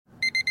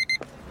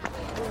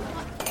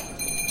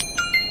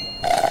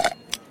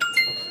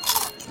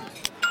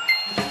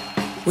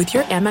With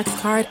your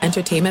Amex card,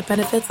 entertainment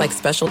benefits like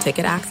special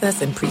ticket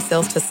access and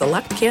pre-sales to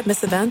select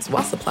can't-miss events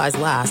while supplies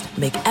last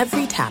make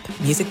every tap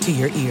music to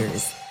your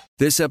ears.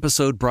 This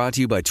episode brought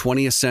to you by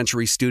 20th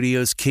Century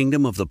Studios'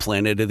 Kingdom of the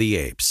Planet of the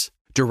Apes.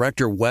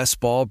 Director Wes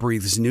Ball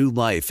breathes new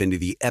life into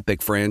the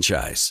epic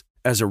franchise.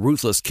 As a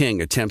ruthless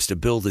king attempts to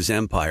build his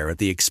empire at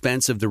the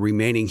expense of the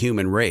remaining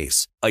human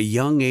race, a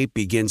young ape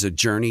begins a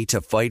journey to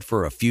fight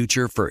for a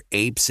future for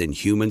apes and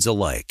humans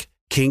alike.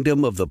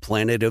 Kingdom of the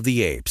Planet of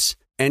the Apes.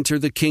 Enter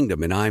the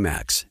kingdom in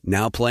IMAX,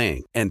 now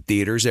playing, and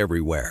theaters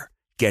everywhere.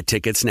 Get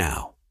tickets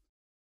now.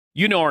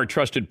 You know our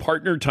trusted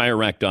partner,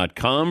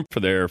 TireRack.com,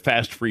 for their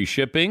fast, free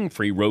shipping,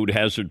 free road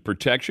hazard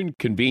protection,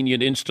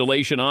 convenient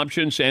installation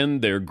options,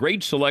 and their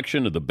great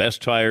selection of the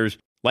best tires,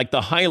 like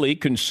the highly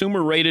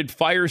consumer-rated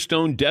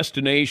Firestone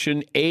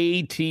Destination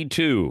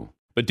AT2.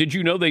 But did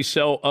you know they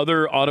sell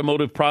other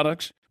automotive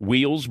products?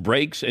 Wheels,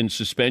 brakes, and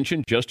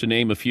suspension, just to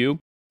name a few.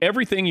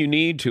 Everything you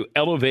need to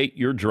elevate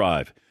your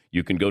drive.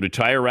 You can go to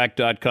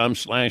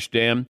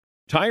TireRack.com/Dan.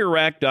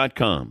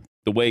 TireRack.com,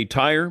 the way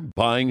tire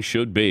buying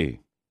should be.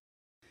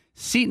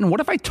 Seton, what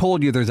if I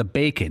told you there's a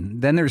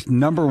bacon, then there's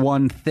number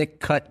one thick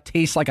cut,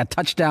 tastes like a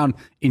touchdown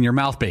in your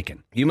mouth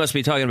bacon? You must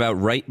be talking about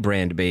Wright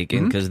brand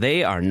bacon, because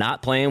they are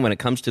not playing when it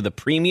comes to the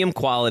premium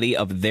quality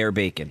of their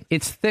bacon.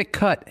 It's thick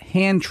cut,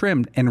 hand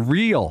trimmed, and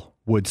real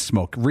wood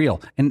smoke, real.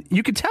 And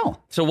you can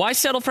tell. So why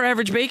settle for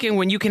average bacon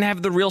when you can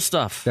have the real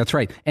stuff? That's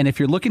right. And if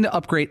you're looking to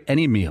upgrade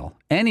any meal,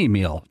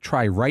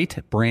 try Wright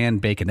brand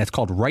bacon. That's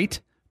called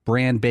Wright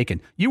brand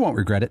bacon. You won't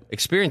regret it.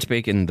 Experience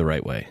bacon the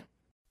right way.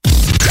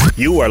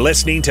 You are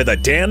listening to The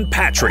Dan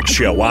Patrick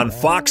Show on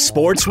Fox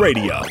Sports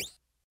Radio.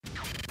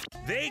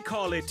 They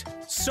call it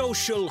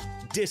social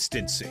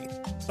distancing,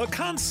 a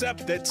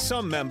concept that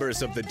some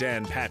members of The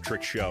Dan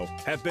Patrick Show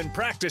have been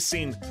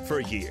practicing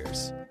for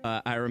years.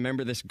 I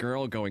remember this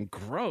girl going,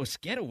 gross,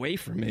 get away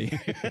from me.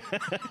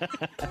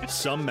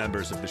 Some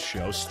members of the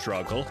show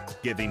struggle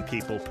giving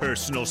people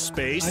personal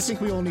space. I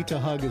think we all need to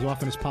hug as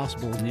often as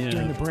possible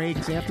during the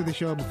breaks, after the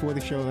show, before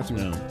the show. That's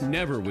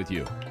Never with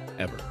you,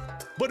 ever.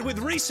 But with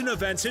recent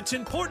events, it's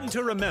important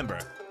to remember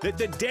that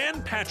the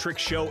Dan Patrick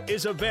Show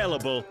is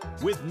available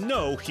with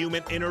no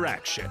human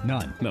interaction.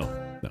 None. No.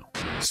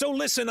 So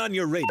listen on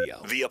your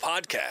radio, via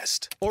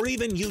podcast, or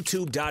even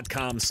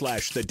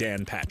youtube.com/The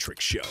Dan Patrick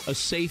Show. A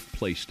safe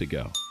place to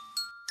go.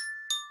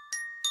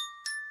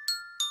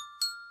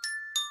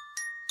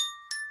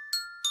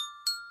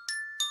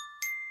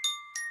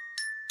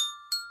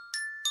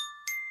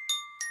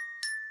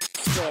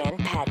 Dan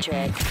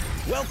Patrick.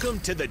 Welcome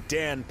to the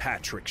Dan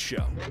Patrick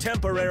Show.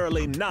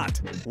 Temporarily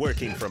not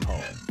working from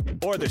home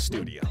or the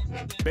studio.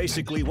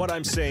 Basically, what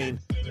I'm saying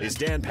is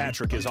Dan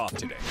Patrick is off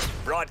today.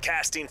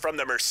 Broadcasting from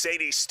the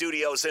Mercedes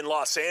Studios in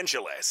Los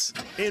Angeles.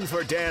 In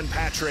for Dan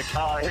Patrick.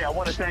 Hey, I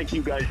want to thank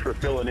you guys for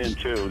filling in,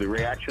 too. The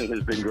reaction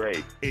has been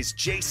great. Is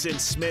Jason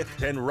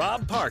Smith and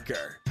Rob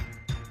Parker.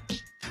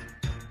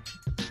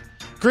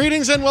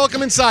 Greetings and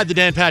welcome inside the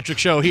Dan Patrick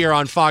Show here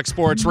on Fox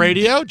Sports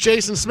Radio.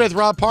 Jason Smith,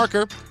 Rob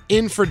Parker,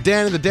 in for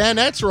Dan and the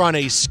Danettes are on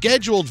a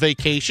scheduled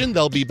vacation.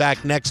 They'll be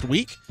back next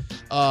week.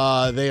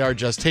 They are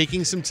just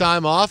taking some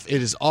time off.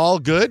 It is all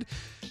good.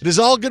 It is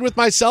all good with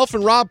myself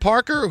and Rob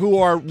Parker, who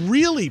are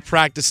really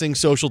practicing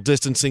social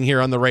distancing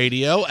here on the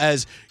radio.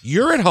 As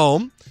you're at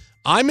home,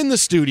 I'm in the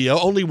studio.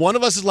 Only one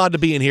of us is allowed to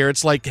be in here.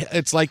 It's like what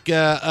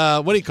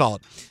do you call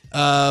it?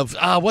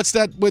 What's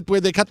that where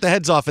they cut the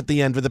heads off at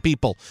the end for the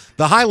people?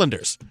 The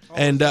Highlanders.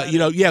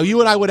 You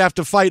and I would have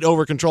to fight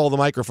over control of the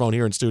microphone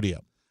here in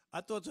studio. I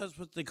thought that's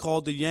what they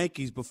called the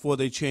Yankees before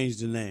they changed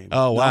the name.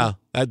 Oh, wow.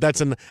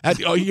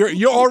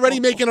 You're already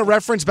making a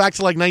reference back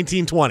to like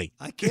 1920.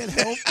 I can't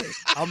help it.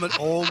 I'm an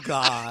old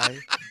guy.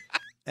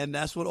 And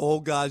that's what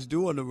old guys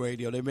do on the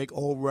radio. They make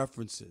old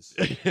references.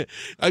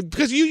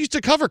 Because you used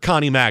to cover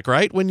Connie Mack,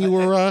 right? When you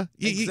were...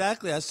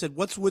 Exactly. I said,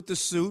 what's with the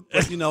suit?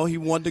 But, he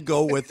wanted to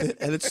go with it,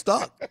 and it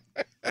stuck.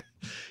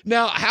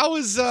 Now,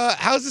 how's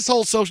this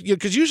whole social...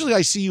 Because usually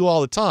I see you all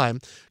the time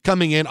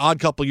coming in, Odd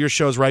Couple, your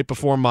show's right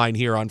before mine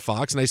here on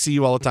Fox, and I see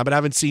you all the time, but I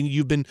haven't seen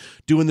you've been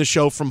doing the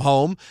show from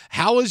home.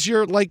 How is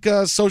your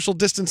social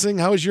distancing?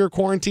 How has your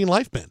quarantine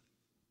life been?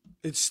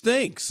 It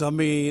stinks. I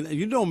mean,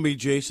 you know me,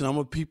 Jason. I'm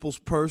a people's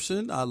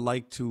person. I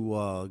like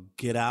to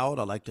get out.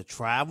 I like to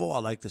travel. I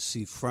like to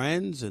see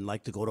friends and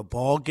like to go to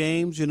ball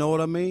games. You know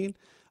what I mean?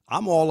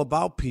 I'm all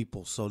about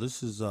people. So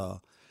this is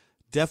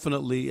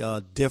definitely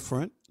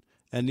different.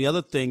 And the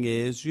other thing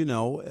is,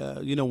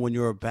 when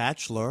you're a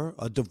bachelor,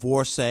 a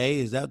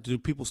divorcee, do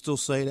people still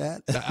say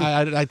that?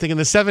 I think in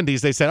the 70s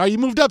they said, "Oh, you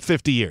moved up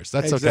 50 years."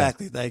 That's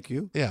exactly. Okay. Thank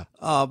you. Yeah.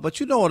 But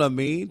you know what I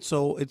mean.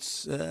 So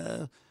it's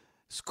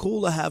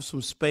cool to have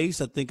some space.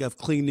 I think I've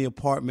cleaned the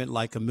apartment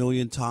like 1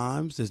 million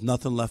times. There's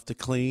nothing left to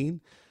clean.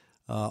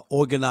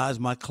 Organized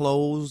my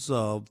clothes,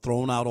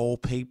 thrown out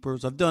old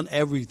papers. I've done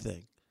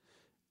everything.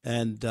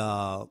 And,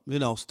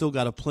 still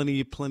got plenty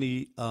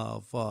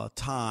of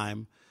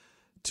time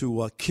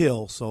to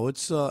kill. So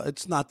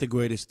it's not the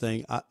greatest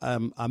thing.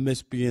 I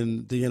miss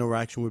the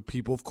interaction with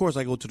people. Of course,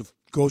 I go to the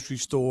grocery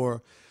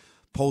store,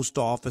 post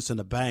office and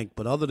a bank.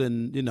 But other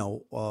than,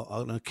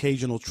 an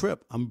occasional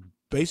trip, I'm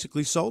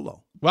basically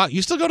solo. Wow,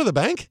 you still go to the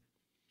bank?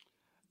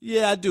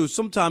 Yeah, I do.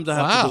 Sometimes I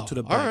have to go to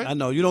the bank. Right. I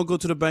know you don't go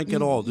to the bank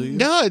at all, do you?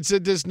 No,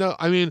 there's no.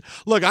 I mean,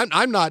 look,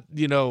 I'm not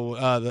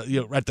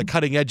at the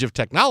cutting edge of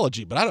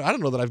technology, but I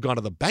don't know that I've gone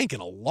to the bank in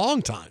a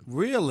long time.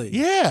 Really?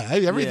 Yeah,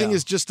 everything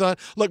is just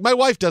look. My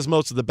wife does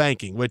most of the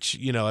banking, which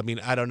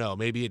I don't know.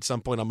 Maybe at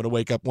some point I'm going to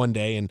wake up one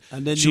day and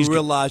then you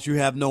realize you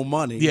have no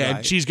money. Yeah, right?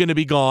 And she's going to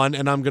be gone,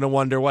 and I'm going to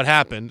wonder what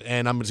happened,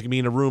 and I'm just going to be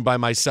in a room by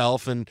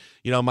myself, and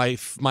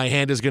my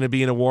hand is going to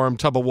be in a warm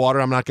tub of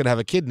water. I'm not going to have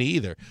a kidney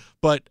either,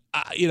 but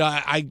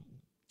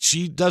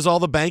she does all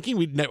the banking.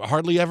 We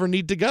hardly ever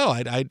need to go.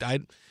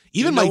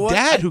 Even my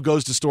dad, who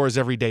goes to stores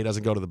every day,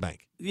 doesn't go to the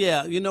bank.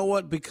 Yeah, you know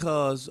what?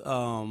 Because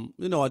I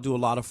do a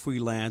lot of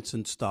freelance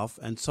and stuff,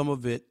 and some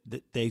of it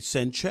they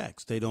send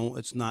checks. They don't.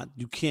 It's not.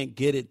 You can't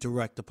get it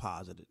direct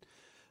deposited,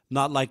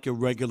 not like your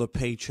regular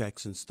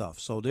paychecks and stuff.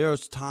 So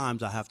there's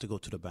times I have to go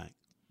to the bank.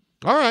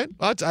 All right,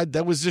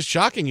 that was just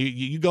shocking.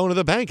 You going to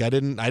the bank? I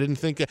didn't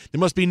think there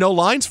must be no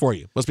lines for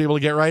you. Must be able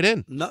to get right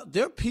in. No,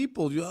 there are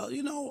people.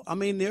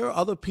 there are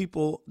other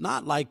people,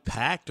 not like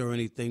packed or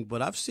anything,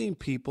 but I've seen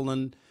people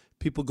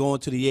going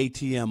to the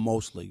ATM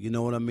mostly. You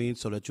know what I mean?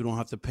 So that you don't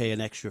have to pay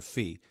an extra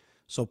fee.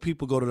 So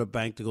people go to the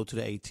bank to go to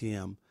the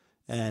ATM,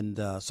 and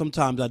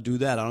sometimes I do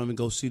that. I don't even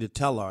go see the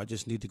teller. I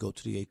just need to go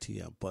to the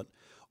ATM. But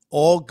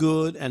all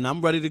good, and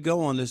I'm ready to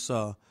go on this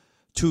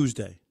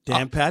Tuesday.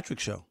 Dan Patrick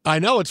Show. I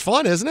know. It's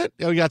fun, isn't it?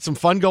 We got some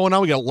fun going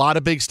on. We got a lot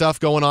of big stuff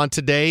going on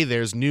today.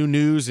 There's new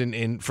news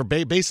for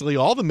basically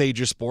all the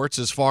major sports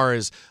as far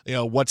as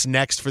what's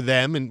next for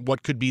them and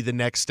what could be the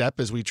next step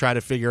as we try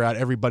to figure out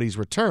everybody's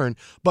return.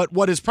 But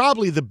what is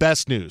probably the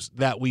best news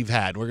that we've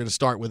had, we're going to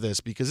start with this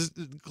because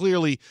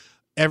clearly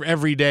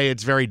every day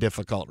it's very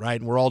difficult, right?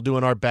 And we're all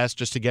doing our best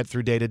just to get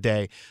through day to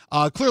day.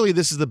 Clearly,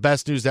 this is the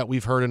best news that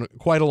we've heard in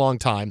quite a long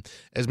time.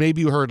 As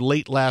maybe you heard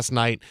late last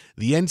night,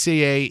 the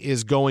NCAA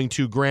is going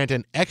to grant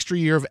an extra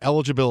year of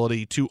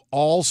eligibility to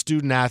all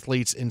student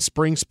athletes in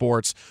spring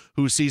sports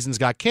whose seasons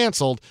got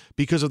canceled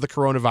because of the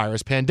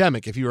coronavirus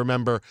pandemic. If you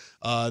remember,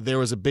 there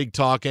was a big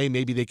talk,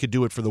 maybe they could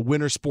do it for the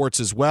winter sports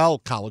as well,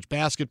 college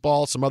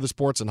basketball, some other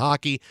sports and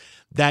hockey.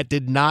 That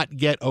did not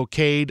get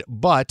okayed,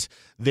 but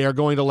they're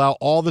going to allow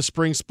all the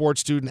spring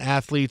sports student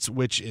athletes,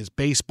 which is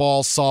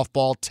baseball,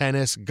 softball,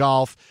 tennis,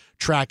 golf,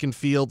 track and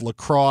field,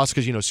 lacrosse,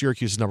 because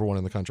Syracuse is number 1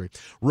 in the country.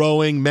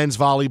 Rowing, men's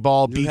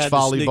volleyball, beach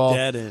volleyball. Sneak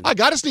that in. I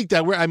got to sneak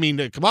that.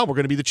 Come on, we're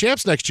going to be the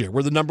champs next year.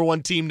 We're the number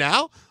 1 team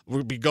now.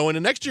 We'll be going to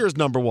next year as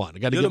number 1. I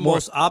got to You're get the more.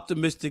 most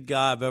optimistic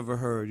guy I've ever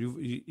heard.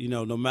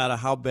 No matter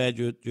how bad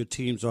your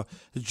teams are.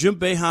 Has Jim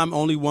Boeheim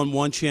only won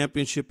 1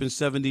 championship in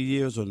 70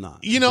 years or not?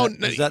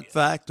 Is that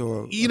fact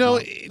or?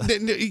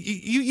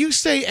 You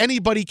say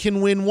anybody can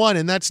win 1,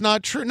 and that's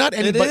not true. Not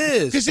anybody.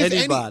 It is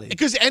anybody.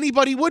 Because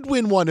anybody would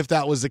win 1 if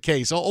that was the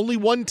case. Only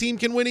 1 team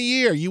can win a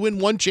year. You win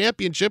 1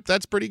 championship,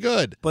 that's pretty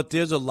good. But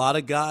there's a lot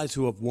of guys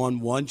who have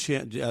won 1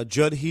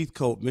 Judd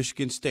Heathcote,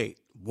 Michigan State,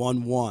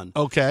 won 1.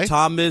 Okay.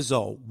 Tom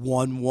Izzo,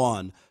 won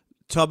 1.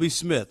 Tubby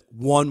Smith,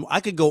 1.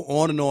 I could go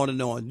on and on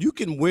and on. You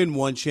can win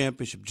 1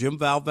 championship. Jim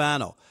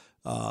Valvano,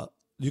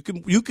 you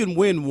can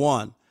win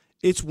 1.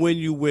 It's when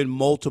you win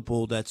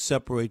multiple that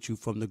separate you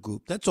from the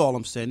group. That's all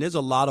I'm saying. There's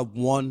a lot of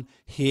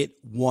one-hit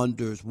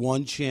wonders,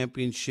 1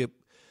 championship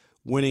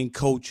winning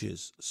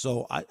coaches.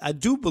 So I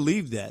do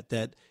believe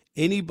that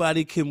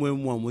anybody can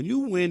win 1. When you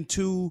win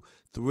 2,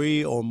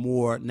 3, or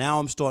more, now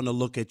I'm starting to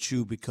look at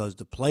you because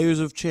the players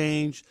have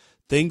changed,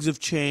 things have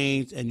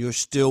changed, and you're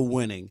still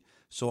winning.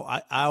 So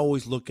I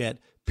always look at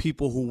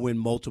people who win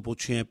multiple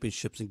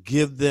championships and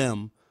give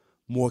them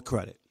more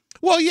credit.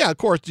 Well, yeah, of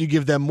course you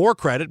give them more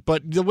credit,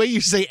 but the way you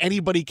say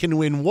anybody can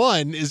win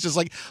 1 is just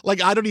like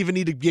I don't even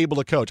need to be able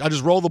to coach. I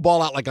just roll the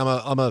ball out like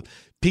I'm a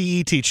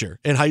PE teacher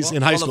in high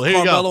school. Here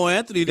you go. Carmelo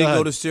Anthony didn't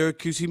go to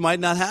Syracuse. He might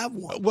not have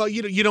 1. Well,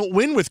 you don't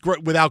win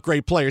without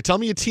great players. Tell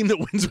me a team that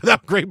wins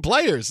without great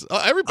players.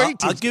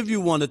 I'll give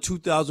you one. The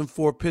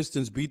 2004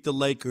 Pistons beat the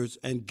Lakers,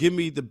 and give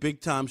me the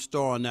big-time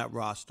star on that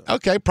roster.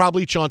 Okay,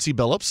 probably Chauncey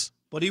Billups.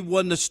 But he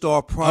wasn't a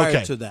star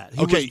prior to that.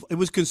 It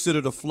was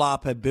considered a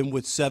flop, had been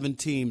with 7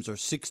 teams or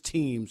 6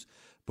 teams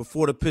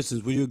before the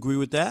Pistons. Will you agree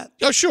with that?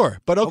 Oh, sure.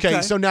 But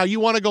okay, so now you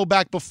want to go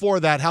back before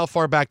that. How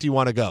far back do you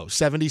want to go?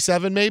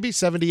 77 maybe?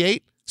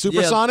 78?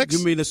 Supersonics? Yeah,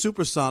 you mean the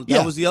Supersonics.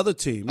 That was the other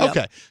team. Yep.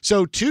 Okay.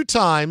 So 2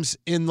 times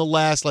in the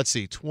last,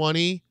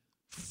 20,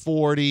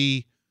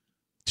 40,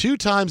 2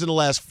 times in the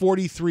last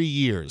 43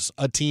 years,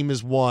 a team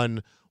has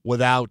won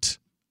without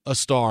a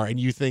star, and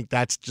you think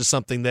that's just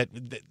something that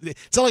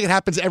it's not like it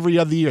happens every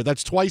other year.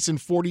 That's twice in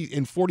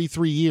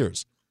 43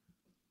 years.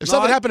 If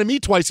something happened to me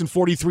twice in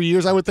 43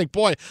 years, I would think,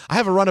 boy, I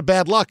have a run of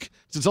bad luck.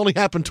 It's only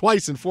happened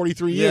twice in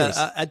 43 years.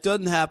 Yeah, it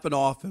doesn't happen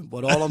often,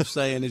 but all I'm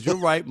saying is you're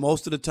right.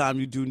 Most of the time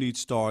you do need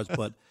stars,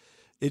 but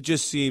it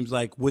just seems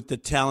like with the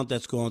talent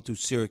that's going through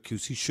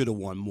Syracuse, he should have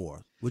won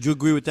more. Would you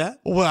agree with that?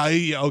 Well,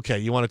 yeah, okay.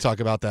 You want to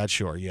talk about that?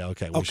 Sure. Yeah,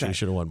 okay. We should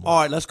have won more.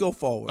 All right, let's go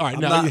forward. All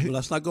right,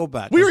 let's not go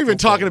back. We were even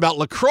talking about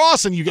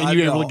lacrosse, and you were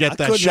able to get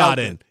that shot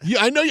in.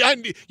 I know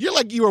you're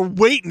like you were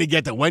waiting to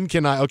get that. When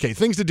can I? Okay,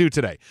 things to do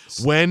today.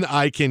 When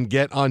I can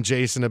get on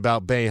Jason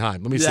about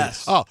Boeheim. Let me see.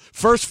 Oh,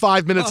 first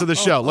 5 minutes of the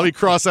show. Let me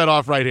cross that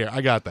off right here.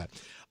 I got that.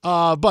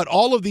 But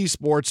all of these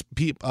sports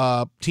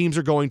teams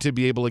are going to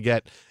be able to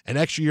get an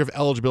extra year of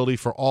eligibility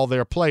for all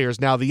their players.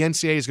 Now, the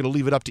NCAA is going to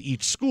leave it up to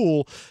each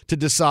school to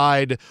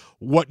decide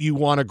what you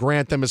want to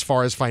grant them as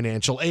far as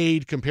financial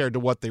aid compared to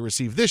what they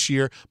received this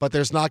year, but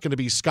there's not going to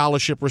be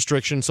scholarship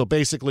restrictions. So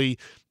basically,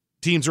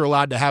 teams are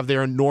allowed to have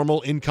their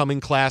normal incoming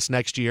class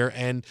next year,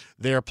 and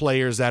their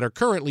players that are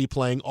currently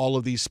playing all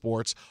of these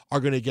sports are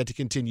going to get to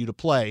continue to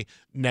play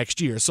next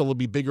year. So there'll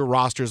be bigger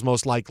rosters,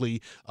 most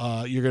likely.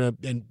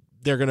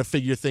 They're going to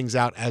figure things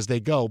out as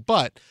they go.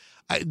 But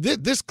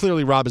this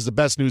clearly, Rob, is the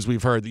best news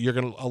we've heard, that you're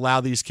going to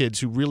allow these kids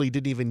who really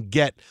didn't even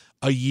get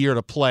a year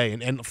to play.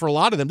 And for a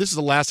lot of them, this is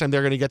the last time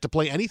they're going to get to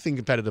play anything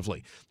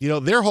competitively. You know,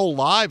 their whole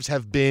lives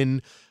have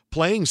been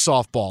playing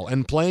softball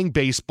and playing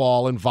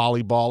baseball and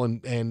volleyball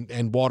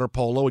and water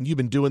polo, and you've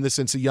been doing this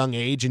since a young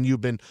age, and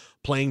you've been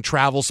playing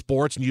travel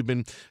sports, and you've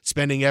been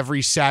spending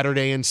every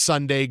Saturday and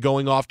Sunday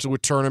going off to a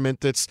tournament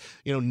that's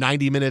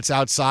 90 minutes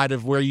outside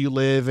of where you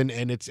live, and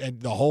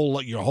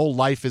your whole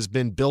life has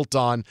been built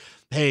on,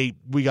 hey,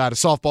 we got a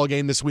softball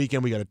game this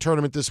weekend, we got a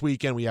tournament this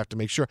weekend, we have to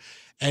make sure.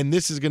 And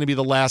this is going to be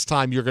the last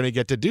time you're going to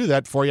get to do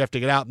that before you have to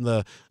get out in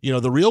the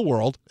the real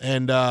world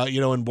and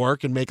and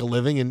work and make a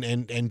living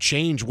and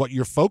change what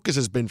your focus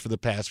has been for the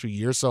past few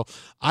years. So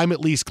I'm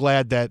at least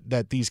glad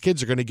that these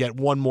kids are going to get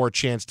one more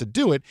chance to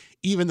do it,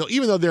 even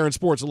though they're in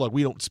sports. Look,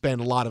 we don't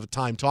spend a lot of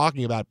time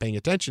talking about, paying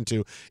attention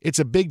to. It's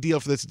a big deal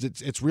for this.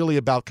 It's really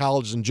about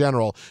colleges in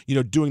general,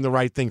 doing the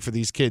right thing for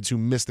these kids who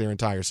missed their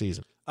entire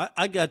season.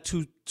 I got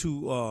two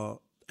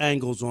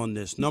angles on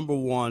this. Number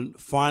one,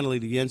 finally,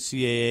 the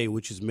NCAA,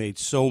 which has made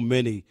so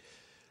many,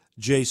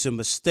 Jason,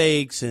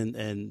 mistakes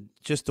and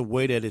just the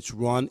way that it's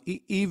run,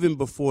 even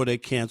before they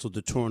canceled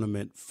the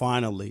tournament,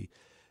 finally,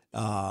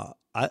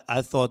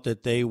 I thought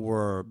that they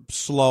were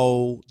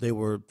slow. They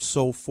were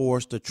so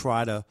forced to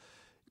try to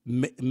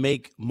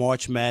make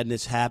March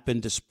Madness happen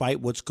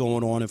despite what's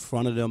going on in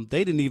front of them.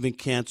 They didn't even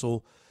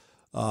cancel.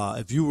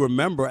 If you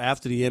remember,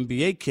 after the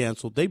NBA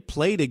canceled, they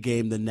played a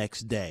game the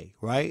next day,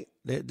 right?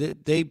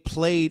 They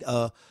played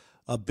a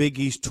Big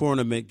East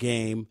tournament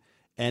game,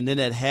 and then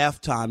at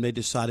halftime they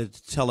decided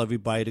to tell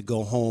everybody to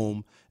go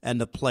home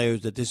and the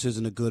players that this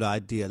isn't a good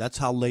idea. That's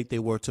how late they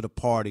were to the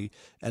party.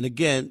 And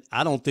again,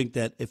 I don't think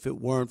that if it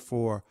weren't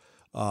for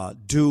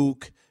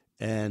Duke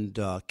and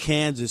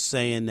Kansas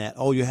saying that,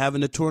 oh, you're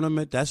having a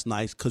tournament? That's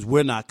nice because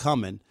we're not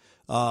coming.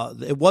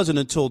 It wasn't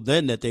until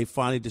then that they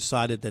finally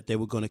decided that they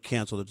were going to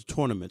cancel the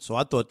tournament. So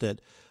I thought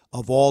that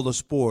of all the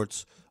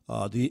sports,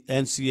 the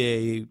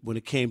NCAA, when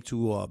it came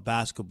to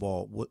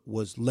basketball,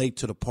 was late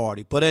to the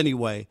party. But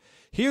anyway,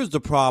 here's the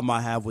problem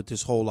I have with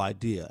this whole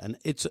idea, and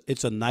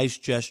it's a nice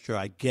gesture.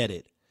 I get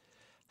it.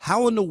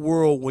 How in the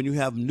world, when you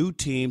have new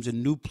teams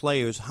and new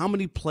players, how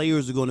many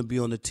players are going to be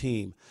on the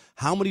team?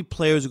 How many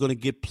players are going to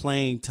get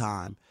playing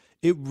time?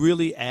 It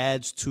really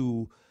adds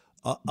to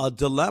a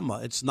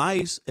dilemma. It's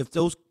nice if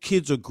those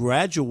kids are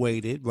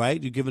graduated,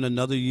 right? You're given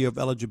another year of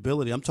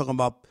eligibility. I'm talking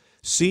about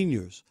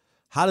seniors.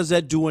 How does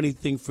that do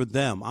anything for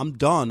them? I'm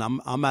done.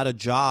 I'm at a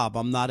job.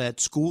 I'm not at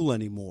school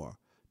anymore.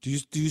 Do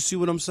you see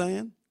what I'm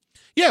saying?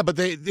 Yeah, but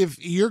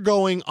if you're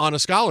going on a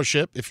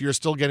scholarship, if you're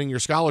still getting your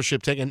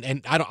scholarship taken,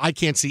 and I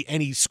can't see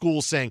any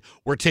school saying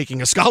we're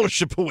taking a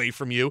scholarship away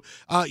from you.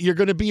 You're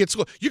going to be at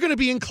school. You're going to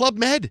be in Club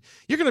Med.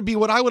 You're going to be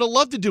what I would have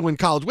loved to do in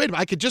college. Wait a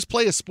minute, I could just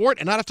play a sport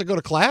and not have to go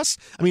to class.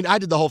 I mean, I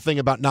did the whole thing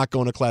about not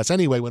going to class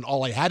anyway when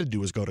all I had to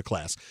do was go to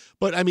class.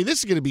 But I mean, this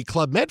is going to be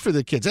Club Med for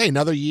the kids. Hey,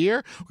 another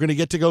year, we're going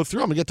to go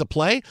through. I'm going to get to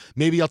play.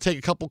 Maybe I'll take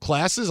a couple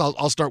classes.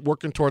 I'll start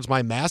working towards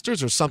my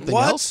master's or something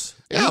else.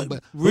 Yeah,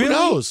 but really? Who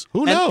knows?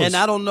 Who knows? And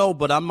I don't know,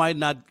 but I might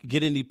not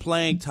get any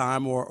playing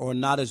time or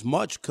not as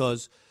much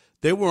because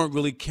they weren't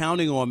really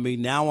counting on me.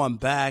 Now I'm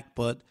back,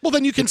 but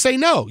then you can say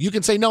no. You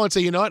can say no and say,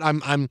 you know what,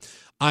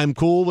 I'm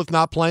cool with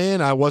not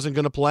playing. I wasn't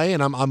going to play,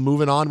 and I'm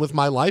moving on with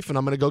my life, and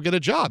I'm going to go get a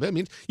job. I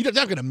mean, they're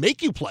not going to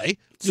make you play.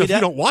 So if you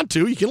don't want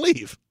to, you can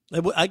leave.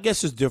 I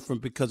guess it's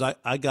different because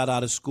I got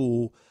out of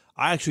school.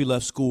 I actually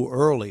left school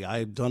early. I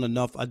had done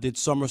enough. I did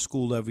summer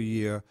school every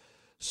year.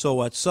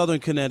 So at Southern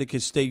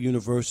Connecticut State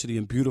University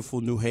in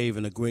beautiful New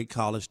Haven, a great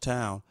college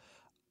town,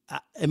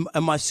 in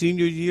my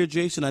senior year,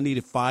 Jason, I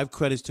needed 5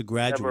 credits to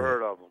graduate. Never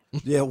heard of them.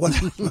 Yeah,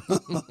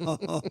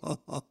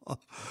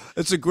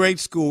 it's a great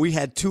school. We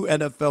had 2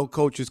 NFL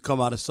coaches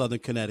come out of Southern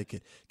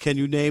Connecticut. Can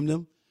you name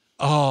them?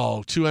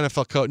 Oh, 2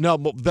 NFL coaches. No,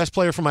 best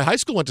player from my high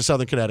school went to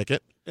Southern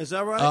Connecticut. Is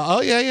that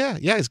right?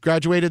 Yeah. He's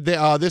graduated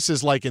there. This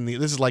is like in the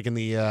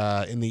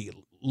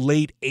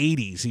late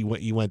 '80s.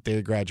 He went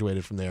there,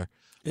 graduated from there.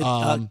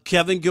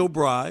 Kevin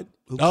Gilbride,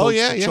 who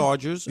coached the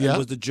Chargers and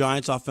was the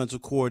Giants'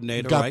 offensive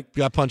coordinator, right?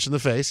 Got punched in the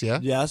face,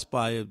 Yes,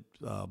 by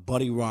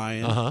Buddy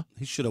Ryan.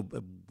 He should have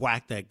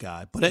whacked that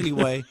guy. But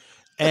anyway,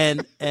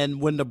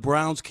 And when the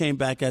Browns came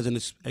back as an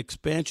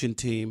expansion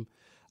team,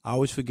 I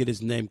always forget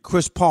his name.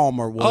 Chris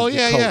Palmer was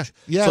the coach.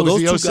 Yeah, so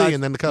it was the OC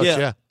and then the coach,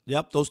 yeah.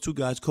 Yep, those two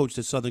guys coached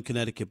at Southern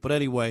Connecticut. But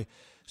anyway,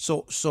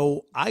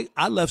 so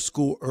I left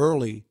school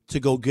early to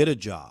go get a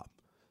job.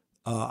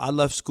 I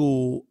left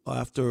school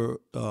after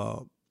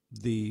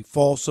the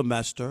fall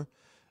semester,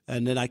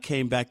 and then I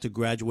came back to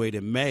graduate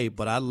in May,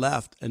 but I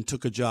left and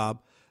took a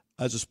job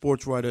as a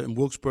sports writer in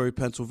Wilkes-Barre,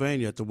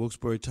 Pennsylvania at the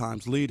Wilkes-Barre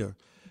Times-Leader.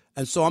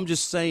 And so I'm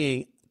just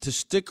saying to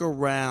stick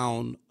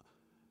around,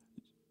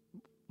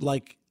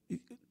 like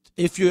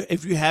if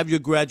you have your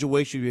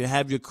graduation, you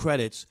have your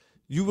credits,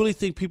 you really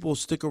think people will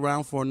stick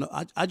around for?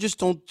 I just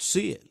don't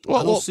see it.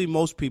 I don't see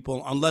most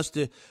people unless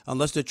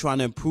they're trying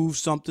to improve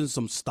something,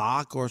 some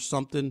stock or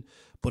something.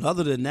 But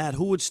other than that,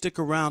 who would stick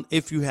around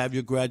if you have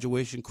your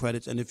graduation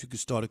credits and if you could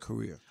start a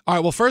career? All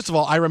right, well, first of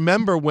all, I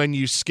remember when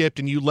you skipped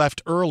and you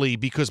left early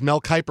because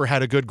Mel Kiper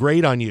had a good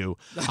grade on you.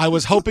 I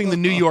was hoping the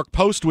New York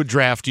Post would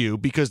draft you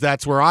because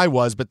that's where I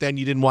was, but then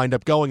you didn't wind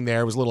up going there.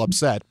 I was a little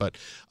upset. But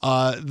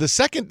the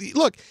second,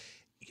 look,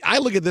 I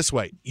look at it this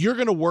way. You're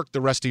going to work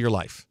the rest of your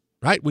life.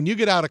 Right? When you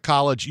get out of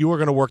college, you are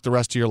going to work the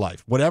rest of your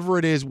life. Whatever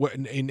it is,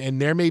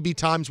 and there may be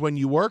times when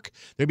you work.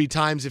 There may be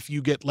times if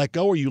you get let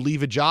go or you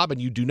leave a job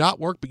and you do not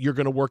work, but you're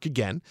going to work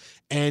again,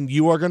 and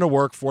you are going to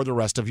work for the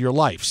rest of your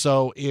life.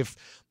 So if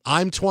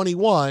I'm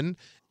 21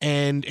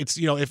 and it's,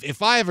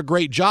 if I have a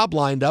great job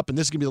lined up, and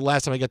this is going to be the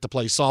last time I get to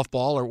play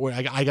softball, or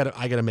I got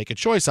to make a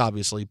choice,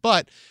 obviously.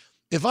 But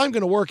if I'm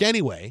going to work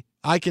anyway,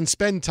 I can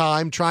spend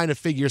time trying to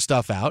figure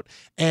stuff out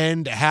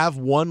and have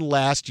one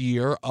last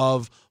year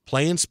of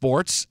playing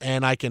sports,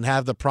 and I can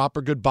have the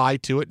proper goodbye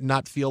to it and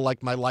not feel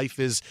like my life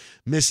is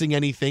missing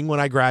anything when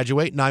I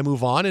graduate and I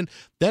move on. And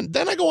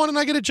then I go on and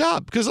I get a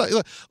job because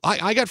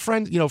I got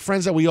friends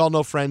that we all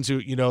know, friends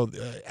who,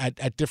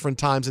 at different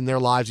times in their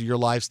lives or your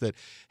lives that,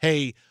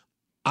 hey,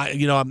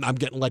 I'm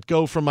getting let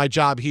go from my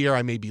job here.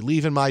 I may be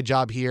leaving my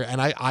job here.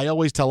 And I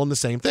always tell them the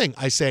same thing.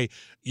 I say,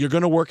 you're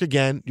going to work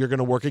again. You're going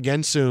to work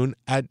again soon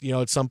at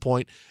some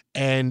point.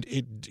 And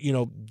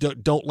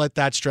don't let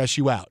that stress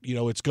you out.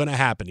 It's going to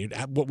happen.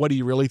 What do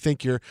you really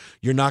think? You're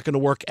not going to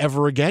work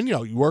ever again?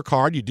 You work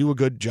hard, you do a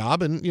good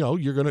job, and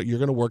you're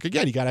going to work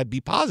again. You got to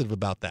be positive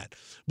about that.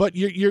 But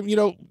you're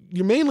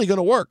mainly going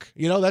to work.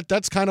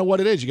 That's kind of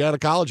what it is. You get out of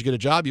college, you get a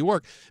job, you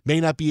work.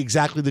 May not be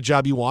exactly the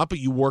job you want, but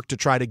you work to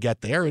try to get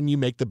there, and you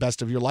make the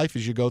best of your life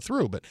as you go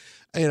through. But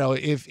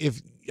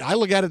if I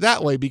look at it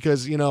that way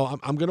because,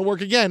 I'm going to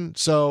work again.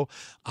 So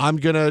I'm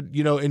going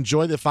to,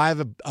 enjoy if I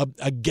have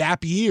a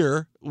gap year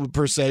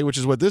per se, which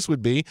is what this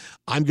would be,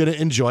 I'm going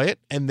to enjoy it.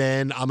 And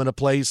then I'm going to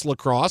play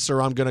lacrosse,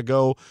 or I'm going to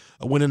go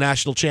win a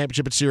national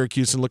championship at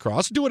Syracuse in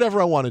lacrosse, do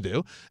whatever I want to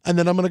do. And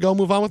then I'm going to go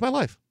move on with my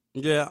life.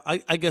 Yeah,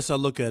 I guess I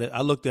looked at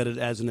it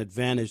as an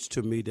advantage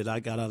to me that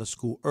I got out of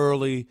school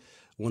early.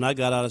 When I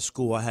got out of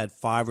school, I had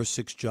 5 or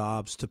 6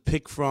 jobs to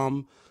pick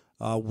from.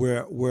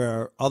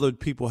 Where other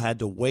people had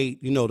to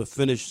wait, to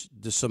finish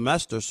the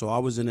semester. So I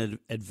was in an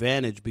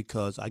advantage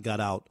because I got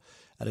out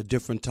at a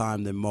different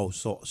time than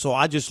most. So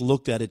I just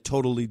looked at it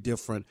totally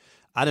different.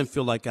 I didn't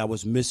feel like I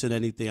was missing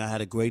anything. I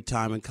had a great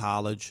time in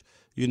college,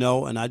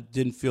 and I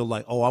didn't feel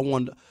like, I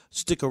wanted to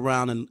stick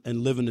around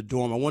and live in the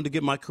dorm. I wanted to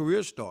get my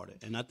career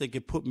started. And I think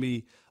it put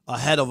me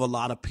ahead of a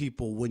lot of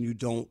people when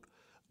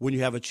you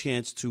have a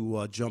chance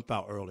to jump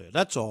out earlier.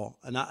 That's all.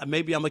 And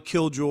maybe I'm a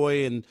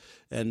killjoy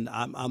and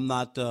I'm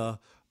not the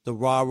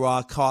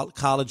rah-rah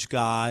college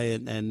guy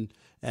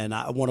and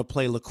I want to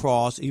play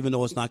lacrosse, even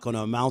though it's not going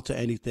to amount to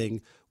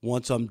anything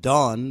once I'm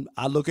done.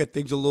 I look at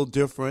things a little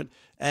different,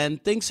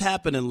 and things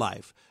happen in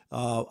life.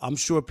 I'm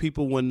sure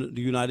people, when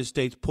the United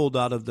States pulled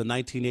out of the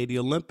 1980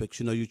 Olympics,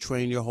 you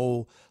train your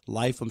whole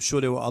life. I'm sure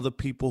there were other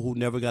people who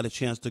never got a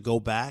chance to go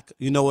back.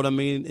 You know what I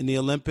mean? In the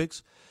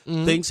Olympics,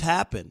 things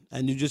happen,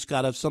 and you just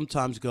got to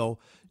sometimes go,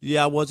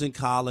 yeah, I was in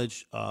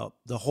college. My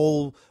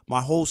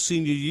whole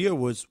senior year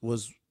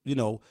was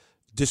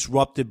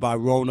disrupted by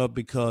Rona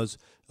because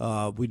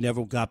we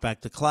never got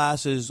back to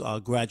classes.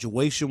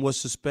 Graduation was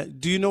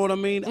suspended. Do you know what I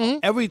mean?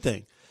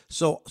 Everything.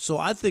 So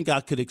I think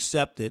I could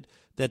accept it.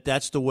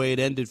 That's the way it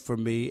ended for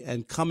me,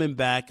 and coming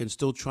back and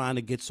still trying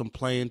to get some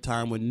playing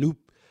time when new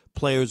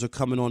players are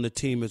coming on the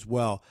team as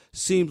well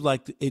seems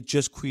like it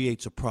just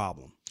creates a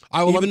problem.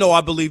 Even though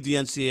I believe the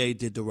NCAA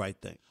did the right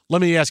thing.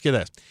 Let me ask you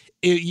this.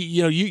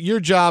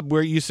 Your job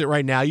where you sit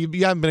right now, you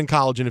haven't been in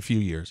college in a few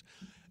years.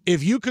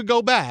 If you could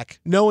go back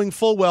knowing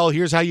full well,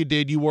 here's how you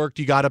did, you worked,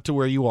 you got up to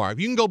where you are. If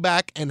you can go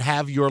back and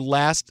have your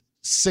last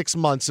 6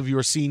 months of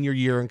your senior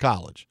year in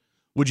college,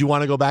 would you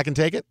want to go back and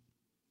take it?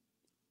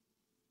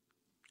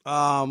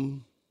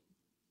 Knowing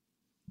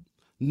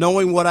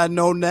what I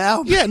know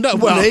now? Yeah, no,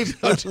 well, no,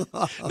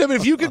 but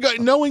if you could go,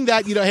 knowing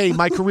that, hey,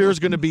 my career is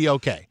going to be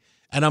okay.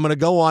 and I'm going to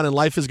go on, and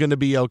life is going to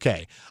be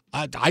okay.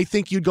 I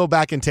think you'd go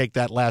back and take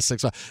that last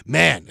 6 months.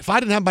 Man, if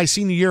I didn't have my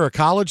senior year of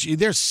college,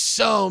 there's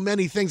so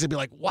many things I'd be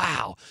like,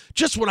 wow,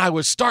 just when I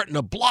was starting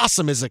to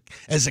blossom as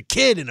a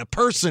kid and a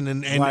person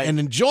and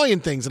enjoying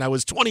things, and I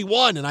was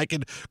 21 and I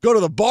could go to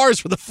the bars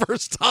for the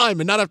first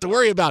time and not have to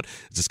worry about,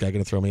 is this guy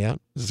going to throw me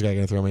out? Is this guy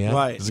going to throw me out?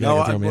 Right. Is this guy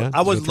going to throw me out?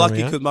 I was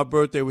lucky because my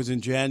birthday was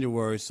in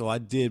January, so I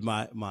did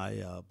my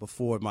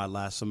before my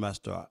last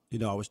semester.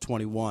 I was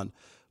 21.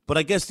 But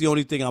I guess the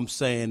only thing I'm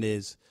saying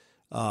is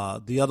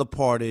the other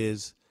part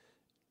is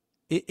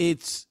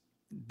it's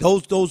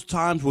those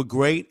times were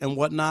great and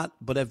whatnot.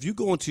 But if you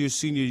go into your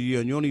senior year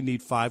and you only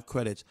need 5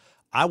 credits,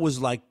 I was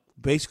like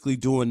basically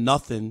doing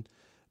nothing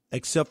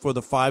except for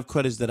the 5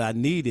 credits that I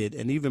needed.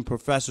 And even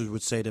professors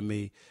would say to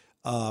me,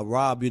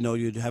 Rob,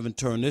 you haven't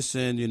turned this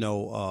in,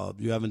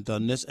 you haven't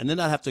done this. And then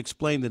I'd have to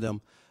explain to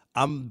them,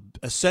 I'm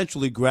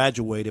essentially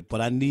graduated, but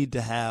I need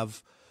to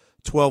have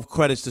 12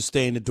 credits to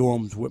stay in the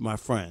dorms with my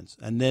friends.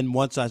 And then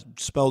once I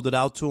spelled it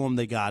out to them,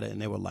 they got it, and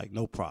they were like,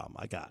 no problem,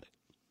 I got it.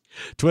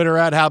 Twitter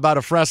at How About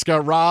a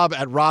Fresca, Rob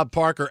at Rob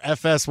Parker,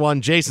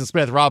 FS1, Jason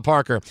Smith, Rob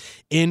Parker,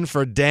 in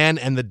for Dan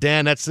and the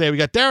Danettes today. We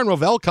got Darren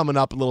Rovell coming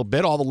up a little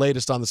bit, all the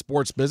latest on the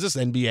sports business,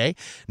 NBA,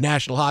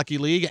 National Hockey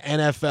League,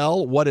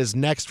 NFL, what is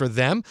next for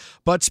them.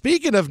 But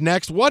speaking of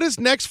next, what is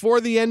next for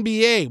the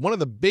NBA? One of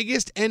the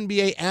biggest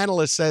NBA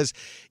analysts says,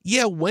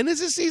 yeah, when is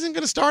the season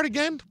going to start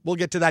again? We'll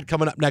get to that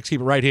coming up next.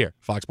 Keep it right here,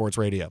 Fox Sports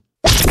Radio.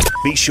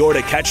 Be sure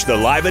to catch the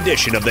live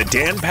edition of the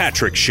Dan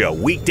Patrick Show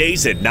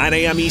weekdays at 9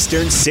 a.m.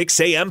 Eastern, 6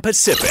 a.m.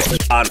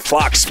 Pacific on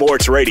Fox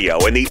Sports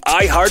Radio and the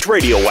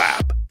iHeartRadio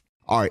app.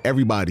 All right,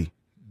 everybody,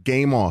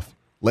 game off.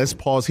 Let's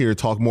pause here to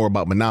talk more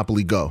about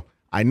Monopoly Go.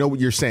 I know what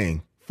you're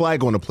saying.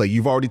 Flag on the play.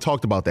 You've already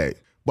talked about that.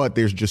 But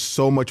there's just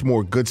so much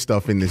more good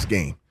stuff in this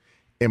game.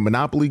 In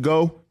Monopoly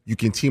Go, you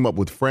can team up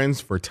with friends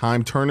for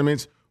time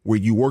tournaments where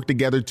you work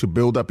together to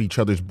build up each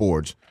other's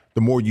boards.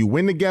 The more you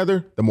win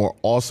together, the more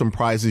awesome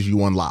prizes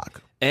you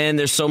unlock. And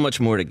there's so much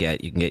more to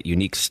get. You can get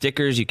unique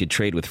stickers. You could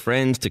trade with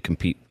friends to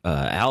compete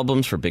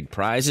albums for big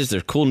prizes.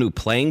 There's cool new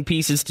playing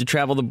pieces to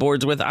travel the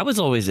boards with. I was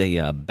always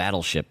a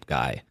battleship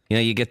guy.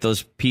 You get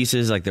those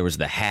pieces, like there was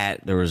the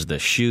hat, there was the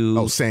shoe.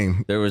 Oh,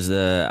 same.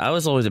 I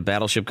was always a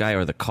battleship guy,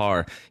 or the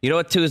car. You know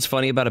what, too, is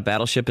funny about a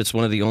battleship? It's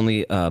one of the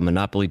only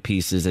Monopoly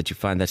pieces that you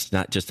find that's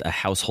not just a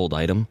household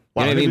item.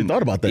 Wow, I never even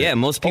thought about that. Yeah,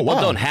 most people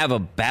don't have a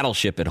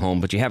battleship at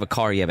home, but you have a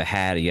car, you have a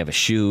hat, you have a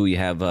shoe, you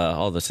have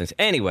all those things.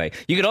 Anyway,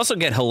 you could also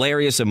get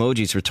hilarious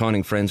emojis for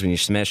taunting friends when you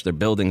smash their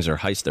buildings or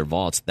heist their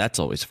vaults. That's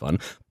always fun.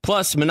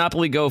 Plus,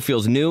 Monopoly Go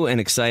feels new and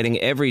exciting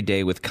every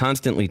day with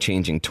constantly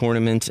changing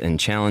tournaments and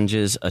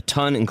challenges. A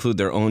ton include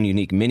their own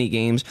unique mini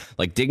games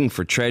like digging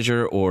for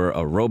treasure or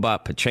a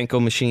robot Pachinko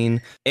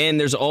machine. And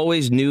there's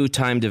always new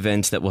timed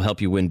events that will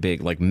help you win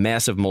big, like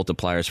massive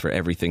multipliers for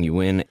everything you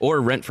win or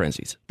rent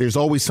frenzies. There's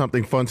always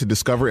something fun to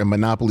discover in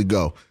Monopoly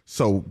Go.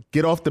 So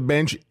get off the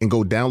bench and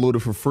go download it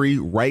for free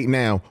right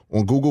now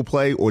on Google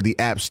Play or the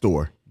App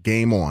Store.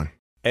 Game on.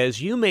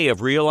 As you may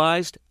have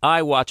realized,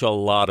 I watch a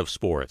lot of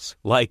sports,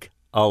 like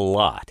a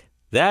lot.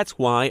 That's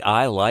why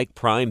I like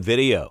Prime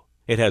Video.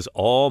 It has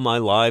all my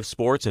live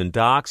sports and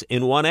docs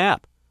in one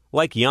app,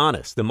 like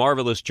Giannis, The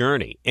Marvelous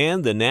Journey,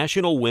 and the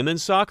National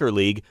Women's Soccer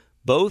League,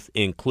 both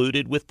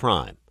included with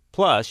Prime.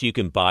 Plus, you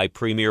can buy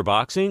Premier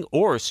Boxing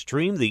or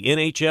stream the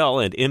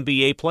NHL and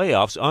NBA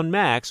playoffs on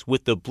Max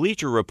with the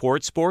Bleacher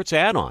Report Sports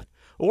add-on,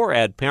 or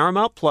add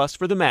Paramount Plus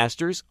for the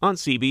Masters on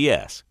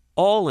CBS.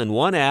 All in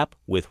one app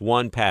with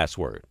one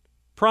password.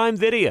 Prime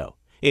Video.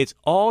 It's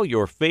all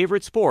your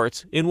favorite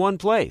sports in one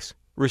place.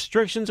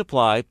 Restrictions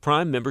apply.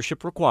 Prime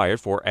membership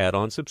required for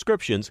add-on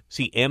subscriptions.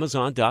 See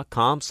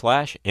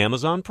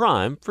Amazon.com/Amazon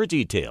Prime for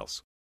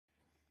details.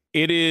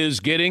 It is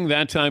getting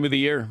that time of the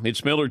year.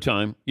 It's Miller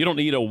time. You don't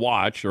need a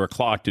watch or a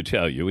clock to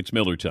tell you. It's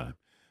Miller time.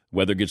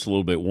 Weather gets a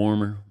little bit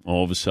warmer.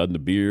 All of a sudden, the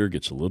beer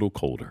gets a little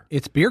colder.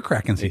 It's beer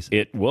cracking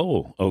season.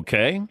 Whoa,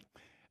 okay.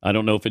 I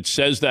don't know if it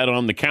says that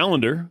on the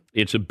calendar.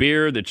 It's a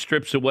beer that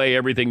strips away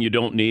everything you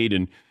don't need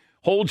and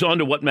holds on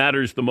to what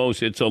matters the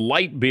most. It's a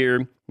light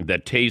beer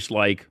that tastes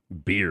like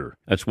beer.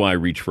 That's why I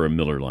reach for a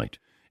Miller Lite.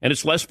 And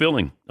it's less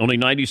filling, only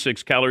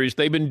 96 calories.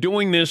 They've been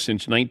doing this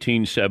since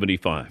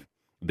 1975.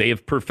 They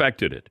have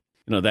perfected it.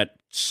 That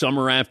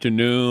summer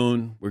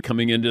afternoon, we're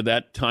coming into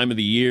that time of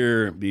the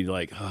year, be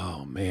like,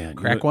 oh, man.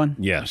 Crack one?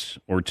 Yes,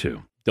 or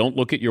two. Don't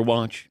look at your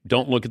watch.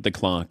 Don't look at the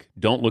clock.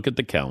 Don't look at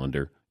the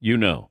calendar.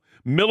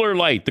 Miller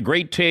Lite, the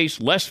great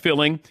taste, less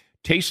filling,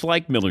 tastes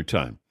like Miller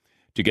time.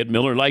 To get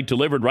Miller Lite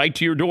delivered right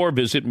to your door,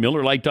 visit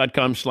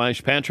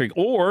MillerLite.com/Patrick,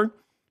 or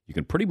you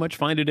can pretty much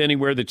find it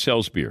anywhere that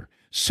sells beer.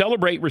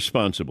 Celebrate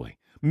responsibly.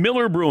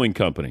 Miller Brewing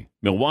Company,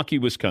 Milwaukee,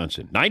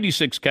 Wisconsin.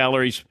 96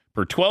 calories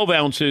per 12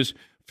 ounces,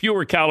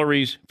 fewer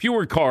calories,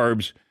 fewer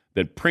carbs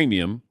than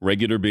premium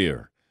regular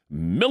beer.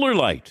 Miller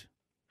Lite.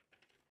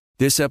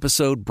 This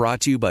episode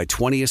brought to you by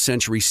 20th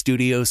Century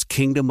Studios'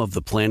 Kingdom of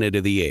the Planet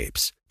of the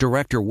Apes.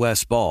 Director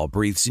Wes Ball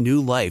breathes new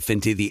life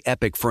into the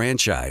epic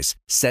franchise,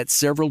 set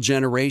several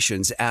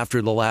generations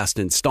after the last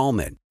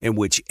installment, in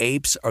which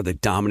apes are the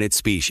dominant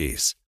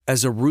species.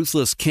 As a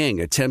ruthless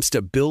king attempts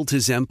to build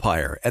his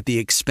empire at the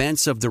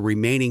expense of the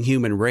remaining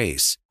human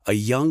race, a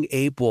young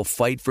ape will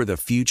fight for the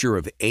future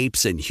of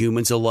apes and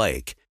humans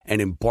alike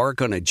and embark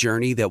on a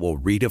journey that will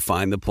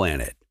redefine the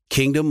planet.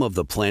 Kingdom of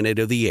the Planet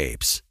of the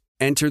Apes.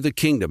 Enter the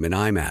kingdom in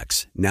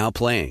IMAX, now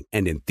playing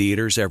and in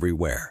theaters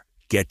everywhere.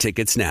 Get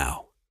tickets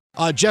now.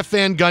 Jeff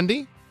Van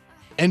Gundy,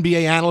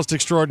 NBA analyst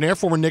extraordinaire,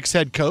 former Knicks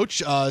head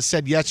coach,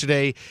 said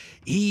yesterday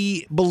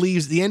he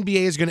believes the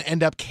NBA is going to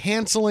end up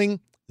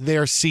canceling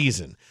their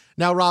season.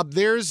 Now, Rob,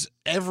 there's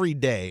every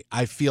day,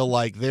 I feel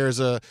like there's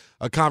a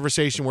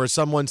conversation where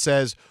someone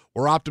says,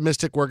 we're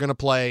optimistic, we're going to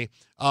play,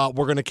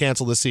 we're going to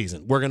cancel the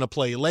season. We're going to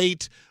play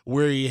late.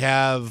 We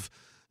have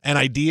an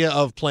idea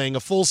of playing a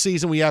full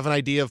season. We have an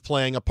idea of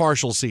playing a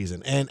partial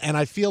season. And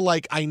I feel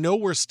like I know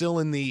we're still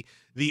in the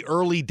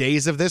early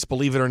days of this,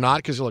 believe it or not,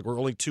 because we're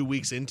only 2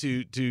 weeks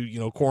into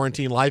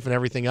quarantine life and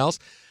everything else.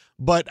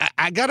 But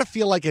I got to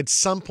feel like at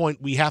some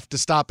point we have to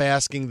stop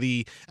asking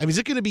is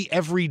it going to be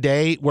every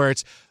day where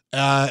it's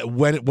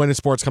when is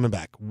sports coming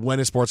back? When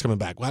is sports coming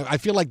back? I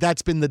feel like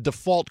that's been the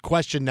default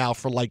question now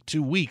for like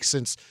 2 weeks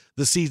since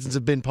the seasons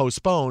have been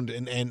postponed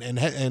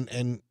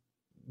and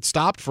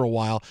stopped for a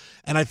while.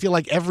 And I feel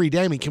like every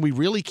day, can we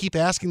really keep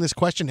asking this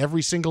question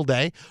every single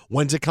day?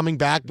 When's it coming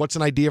back? What's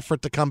an idea for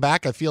it to come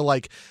back? I feel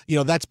like,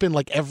 that's been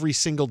like every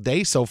single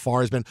day so far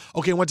has been,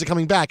 okay, when's it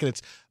coming back?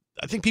 And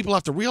I think people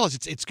have to realize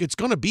it's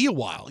going to be a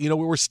while.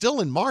 We're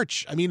still in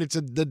March.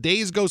 The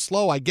days go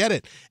slow. I get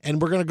it.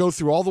 And we're going to go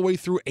through all the way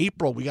through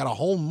April. We got a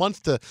whole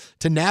month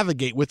to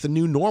navigate with the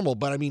new normal.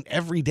 But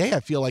every day I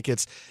feel like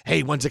it's,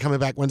 hey, when's it coming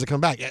back? When's it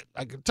coming back?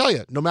 I can tell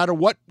you, no matter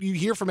what you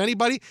hear from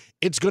anybody,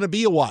 it's going to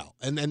be a while.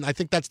 And I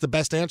think that's the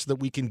best answer that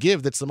we can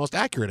give. That's the most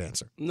accurate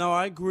answer. No,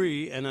 I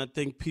agree. And I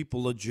think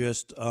people are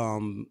just,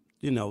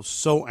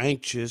 so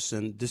anxious.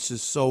 And this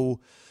is so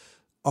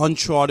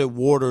uncharted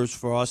waters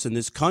for us in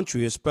this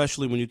country,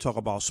 especially when you talk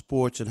about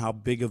sports and how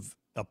big of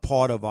a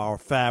part of our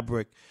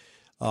fabric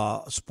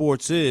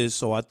sports is.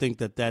 So I think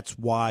that's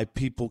why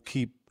people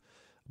keep.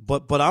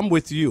 But I'm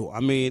with you.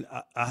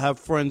 I have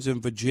friends in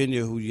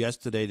Virginia who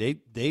yesterday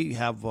they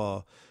have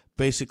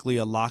basically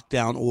a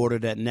lockdown order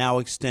that now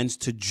extends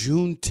to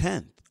June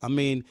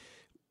 10th.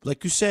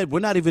 Like you said, we're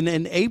not even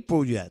in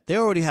April yet. They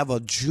already have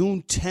a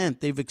June 10th.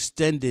 They've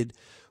extended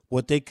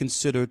what they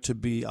consider to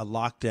be a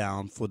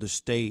lockdown for the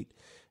state.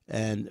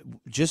 And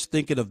just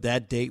thinking of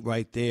that date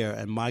right there,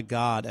 and my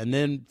God. And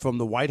then from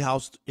the White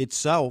House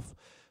itself,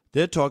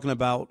 they're talking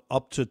about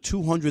up to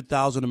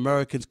 200,000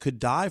 Americans could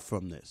die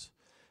from this.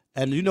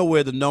 And you know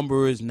where the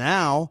number is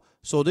now.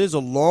 So there's a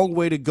long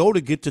way to go to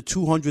get to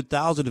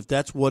 200,000 if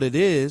that's what it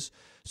is.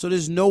 So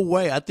there's no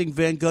way. I think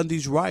Van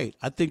Gundy's right.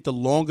 I think the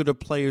longer the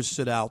players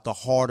sit out, the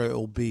harder it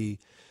will be,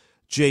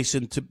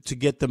 Jason, to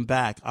get them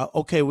back.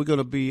 Okay, we're going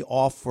to be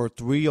off for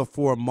 3 or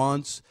 4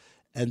 months,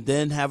 and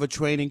then have a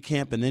training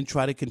camp, and then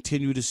try to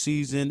continue the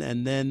season,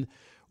 and then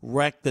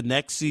wreck the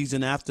next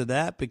season after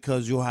that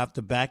because you'll have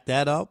to back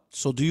that up.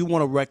 So do you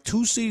want to wreck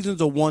 2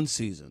 seasons or 1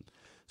 season?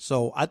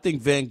 So I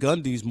think Van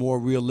Gundy's more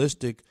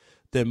realistic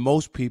than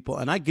most people,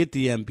 and I get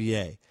the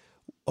NBA.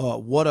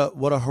 What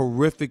a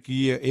horrific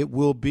year it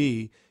will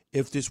be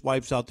if this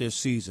wipes out their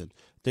season.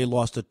 They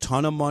lost a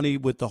ton of money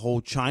with the whole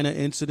China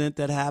incident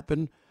that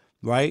happened,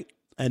 right?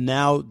 And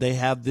now they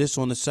have this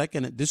on the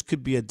second. This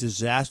could be a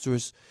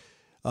disastrous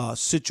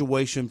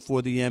situation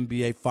for the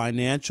NBA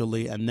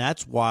financially, and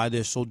that's why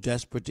they're so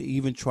desperate to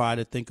even try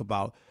to think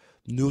about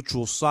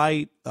neutral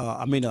site.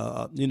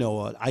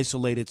 An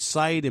isolated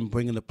site and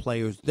bringing the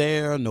players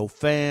there, no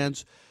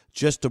fans,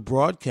 just to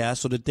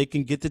broadcast so that they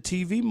can get the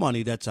TV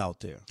money that's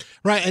out there.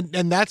 Right,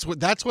 and that's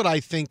what I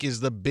think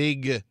is the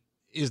big.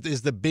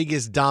 Is the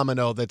biggest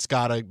domino that's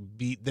got to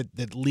be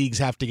that leagues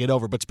have to get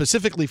over, but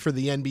specifically for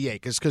the NBA,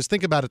 because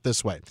think about it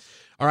this way.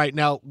 All right,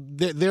 now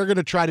they're going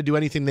to try to do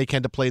anything they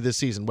can to play this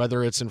season,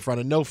 whether it's in front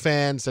of no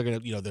fans. They're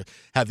going to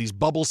have these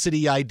bubble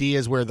city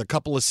ideas where the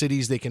couple of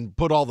cities they can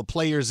put all the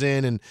players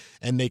in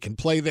and they can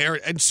play there,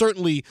 and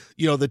certainly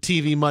the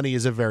TV money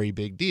is a very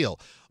big deal.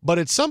 But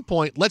at some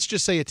point, let's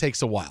just say it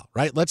takes a while,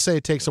 right? Let's say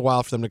it takes a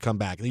while for them to come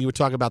back. And you were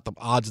talking about the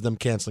odds of them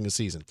canceling a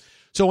season.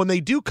 So when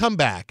they do come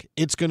back,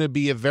 it's going to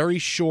be a very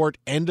short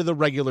end of the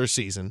regular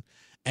season,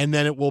 and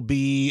then it will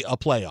be a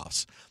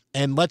playoffs.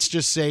 And let's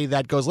just say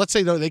that goes, let's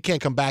say they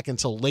can't come back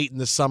until late in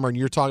the summer, and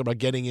you're talking about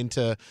getting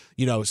into,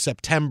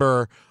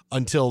 September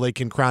until they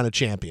can crown a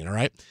champion, all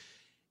right?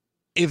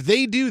 If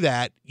they do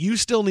that, you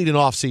still need an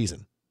off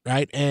season,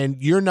 right?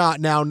 And you're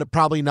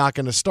probably not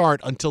going to start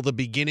until the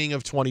beginning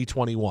of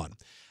 2021.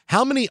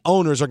 How many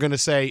owners are going to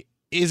say,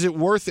 is it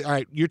worth it? All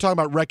right, you're talking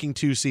about wrecking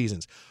 2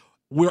 seasons.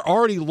 We're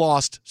already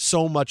lost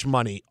so much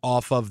money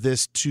off of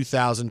this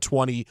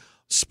 2020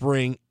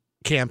 spring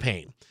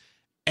campaign.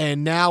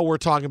 And now we're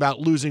talking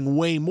about losing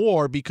way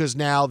more because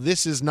now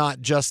this is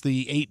not just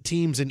the 8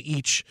 teams in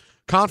each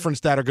conference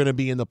that are going to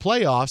be in the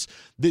playoffs,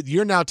 that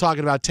you're now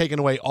talking about taking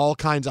away all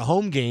kinds of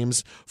home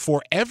games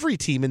for every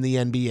team in the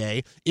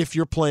NBA if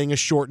you're playing a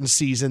shortened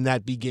season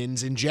that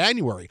begins in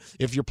January,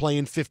 if you're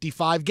playing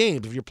 55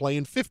 games, if you're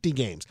playing 50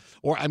 games.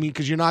 Or, I mean,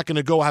 because you're not going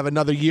to go have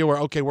another year where,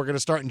 okay, we're going to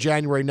start in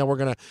January, now we're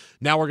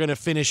going to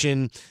finish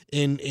in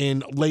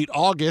late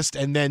August,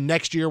 and then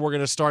next year we're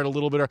going to start a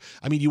little bit.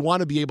 I mean, you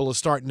want to be able to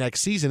start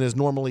next season as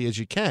normally as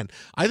you can.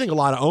 I think a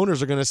lot of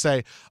owners are going to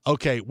say,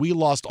 okay, we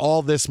lost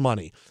all this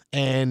money,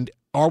 and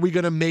are we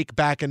going to make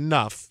back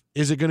enough?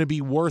 Is it going to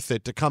be worth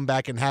it to come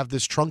back and have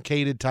this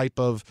truncated type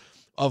of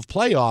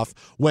playoff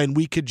when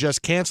we could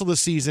just cancel the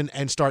season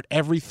and start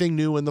everything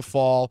new in the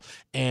fall,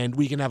 and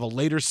we can have a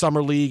later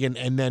summer league,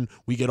 and then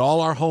we get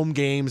all our home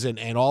games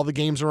and all the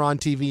games are on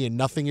TV and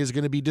nothing is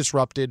going to be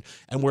disrupted,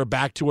 and we're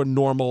back to a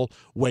normal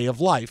way of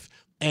life.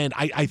 And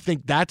I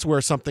think that's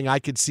where something I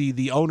could see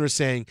the owners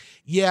saying,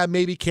 yeah,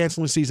 maybe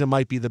canceling the season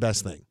might be the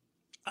best thing.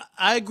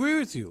 I agree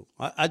with you.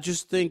 I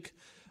just think,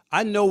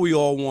 I know we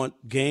all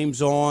want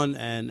games on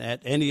and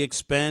at any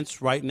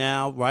expense right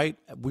now, right?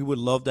 We would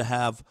love to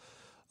have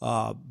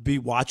be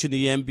watching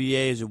the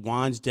NBA as it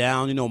winds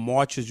down. You know,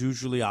 March is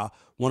usually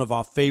one of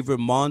our favorite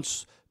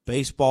months.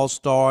 Baseball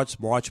starts,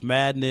 March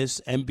Madness,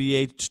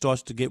 NBA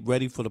starts to get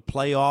ready for the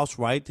playoffs,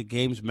 right? The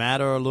games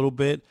matter a little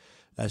bit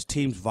as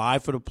teams vie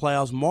for the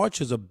playoffs.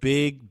 March is a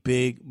big,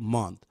 big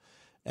month,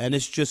 and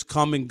it's just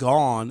come and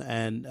gone,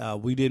 and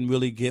we didn't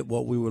really get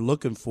what we were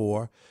looking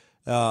for.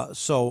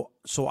 So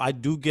I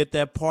do get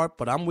that part,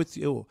 but I'm with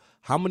you.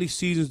 How many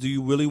seasons do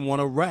you really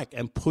want to wreck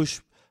and push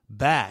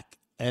back?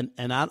 And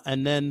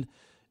then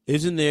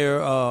isn't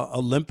there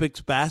Olympics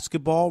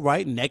basketball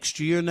right next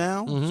year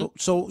now?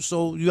 Mm-hmm.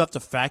 So you have to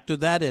factor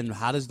that in.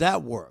 How does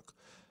that work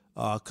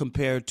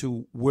compared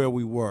to where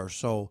we were?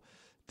 So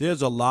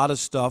there's a lot of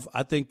stuff.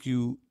 I think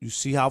you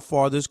see how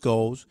far this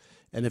goes.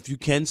 And if you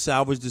can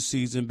salvage the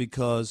season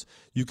because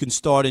you can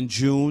start in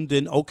June,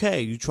 then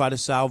okay, you try to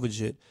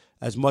salvage it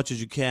as much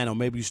as you can, or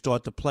maybe you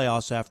start the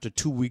playoffs after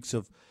 2 weeks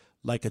of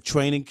like a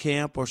training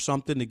camp or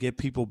something to get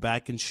people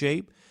back in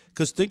shape.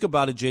 Because think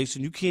about it,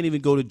 Jason, you can't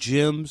even go to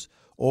gyms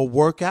or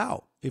work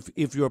out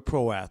if you're a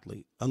pro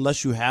athlete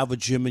unless you have a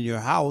gym in your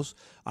house.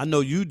 I know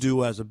you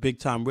do as a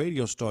big-time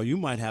radio star. You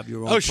might have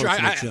your own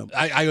personal gym.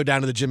 I go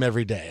down to the gym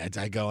every day.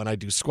 I go and I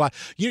do squat.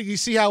 You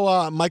see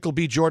how Michael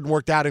B. Jordan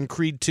worked out in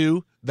Creed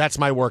 2? That's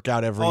my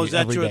workout every day. Oh, is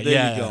that true?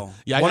 There you go.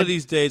 Yeah, One of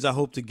these days I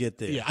hope to get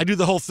there. Yeah, I do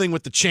the whole thing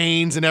with the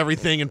chains and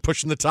everything and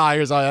pushing the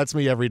tires. That's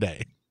me every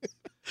day.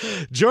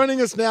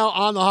 Joining us now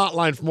on the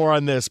hotline for more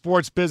on this,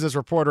 sports business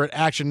reporter at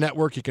Action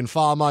Network. You can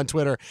follow him on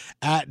Twitter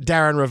at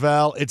Darren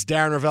Rovell. It's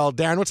Darren Rovell.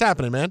 Darren, what's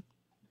happening, man?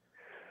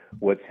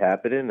 What's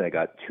happening? I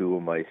got 2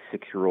 of my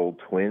 6-year-old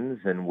twins,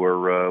 and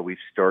we've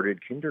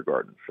started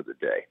kindergarten for to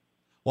day.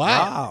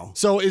 Wow!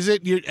 So is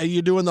it are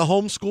you doing the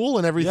homeschool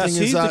and everything? Yes,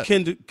 he's the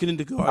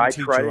kindergarten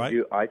teacher, right?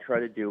 I try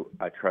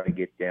to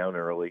get down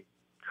early,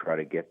 try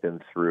to get them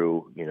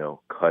through,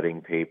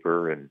 cutting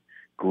paper and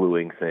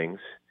gluing things.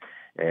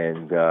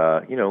 And,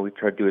 we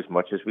try to do as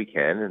much as we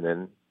can. And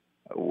then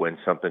when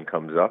something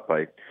comes up,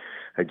 I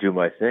do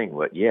my thing.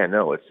 But, yeah,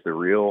 no, it's the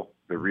real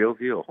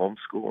deal,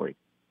 homeschooling.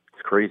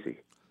 It's crazy.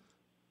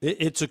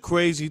 It's a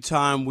crazy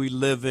time we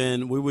live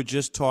in. We were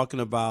just talking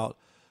about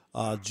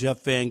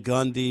Jeff Van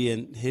Gundy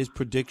and his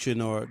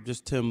prediction, or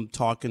just him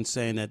talking,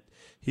 saying that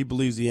he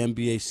believes the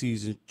NBA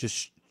season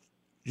just,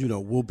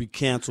 will be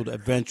canceled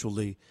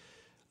eventually.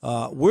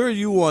 Where are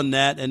you on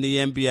that and the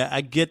NBA?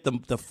 I get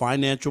the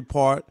financial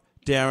part,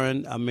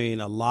 Darren. I mean,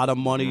 a lot of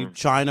money,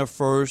 China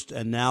first,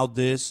 and now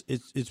this.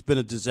 It's been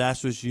a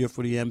disastrous year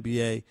for the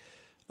NBA.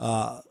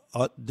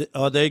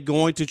 Are they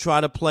going to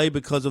try to play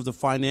because of the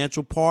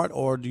financial part,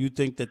 or do you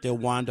think that they'll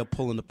wind up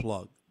pulling the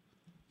plug?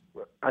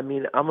 I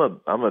mean, I'm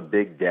a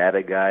big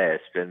data guy. I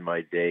spend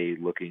my day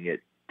looking at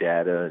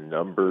data and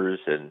numbers,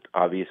 and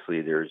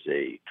obviously there's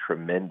a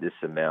tremendous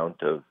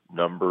amount of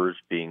numbers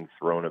being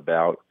thrown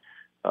about,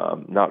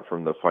 not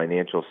from the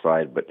financial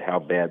side, but how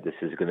bad this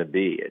is going to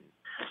be. And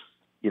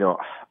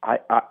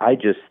I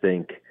just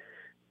think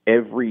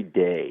every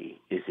day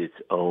is its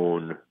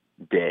own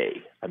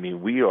day. I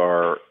mean, we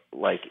are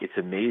it's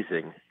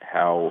amazing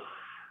how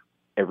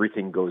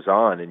everything goes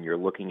on, and you're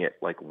looking at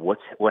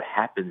what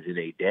happens in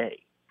a day.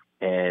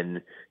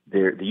 And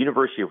the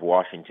University of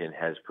Washington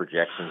has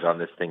projections on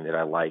this thing that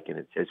I like, and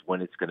it says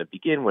when it's going to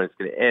begin, when it's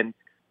going to end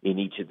in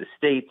each of the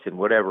states and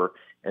whatever.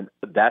 And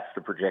that's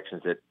the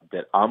projections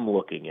that I'm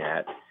looking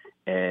at.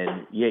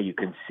 And yeah, you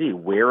can see,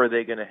 where are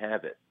they going to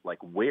have it?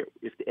 Where,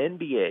 if the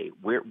NBA,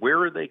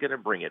 where are they going to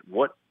bring it?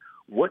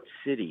 What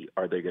city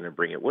are they going to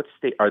bring it? What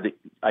state are they?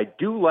 I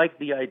do like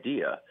the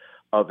idea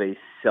of a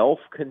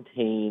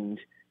self-contained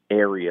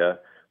area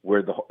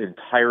where the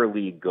entire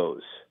league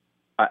goes.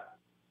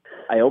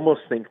 I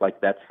almost think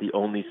that's the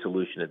only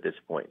solution at this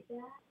point.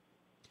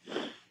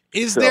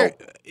 Is there,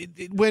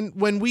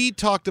 when we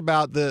talked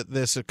about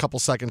this a couple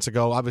seconds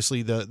ago,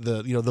 obviously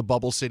the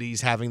bubble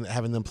cities having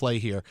them play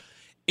here,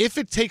 if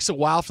it takes a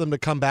while for them to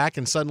come back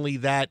and suddenly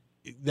that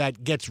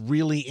that gets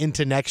really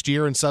into next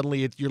year, and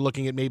suddenly you're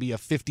looking at maybe a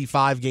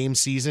 55-game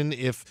season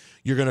if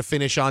you're going to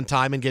finish on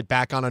time and get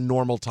back on a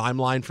normal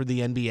timeline for the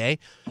NBA.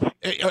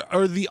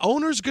 Are the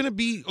owners going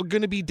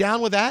to be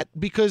down with that?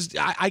 Because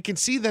I can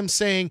see them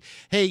saying,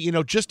 hey,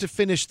 just to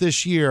finish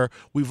this year,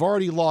 we've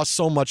already lost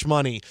so much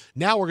money.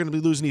 Now we're going to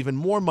be losing even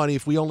more money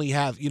if we only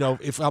have,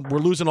 if we're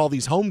losing all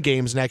these home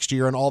games next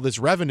year and all this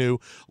revenue.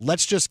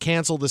 Let's just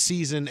cancel the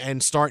season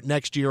and start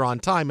next year on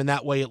time. And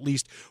that way, at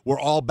least we're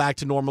all back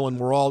to normal and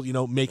we're all,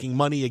 making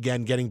money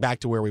again, getting back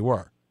to where we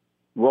were.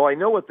 Well, I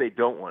know what they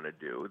don't want to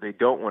do. They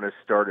don't want to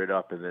start it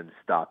up and then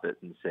stop it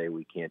and say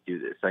we can't do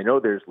this. I know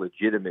there's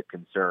legitimate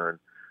concern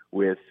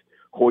with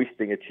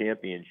hoisting a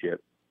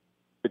championship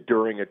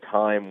during a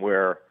time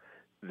where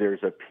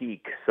there's a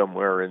peak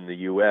somewhere in the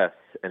U.S.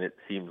 and it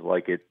seems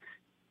like it's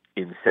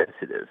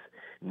insensitive.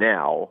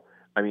 Now,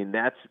 I mean,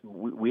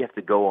 we have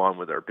to go on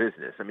with our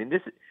business. I mean,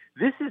 this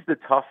is the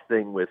tough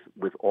thing with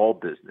all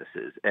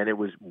businesses, and it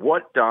was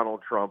what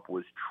Donald Trump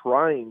was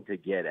trying to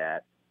get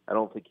at. I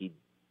don't think he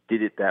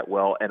did it that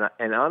well, and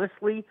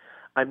honestly,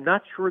 I'm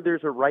not sure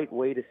there's a right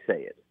way to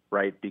say it,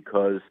 right?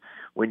 Because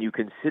when you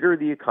consider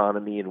the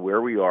economy and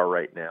where we are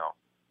right now,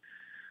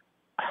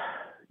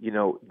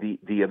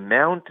 the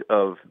amount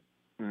of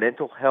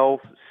mental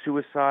health,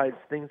 suicides,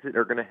 things that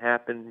are going to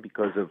happen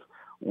because of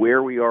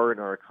where we are in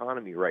our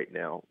economy right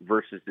now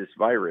versus this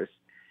virus,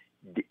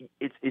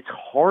 it's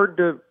hard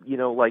to,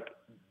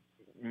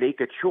 make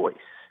a choice.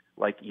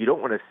 Like, you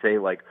don't want to say,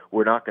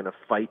 we're not going to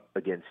fight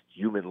against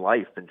human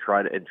life and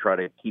try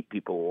to keep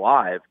people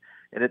alive.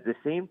 And at the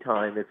same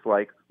time, it's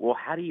like, well,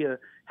 how do you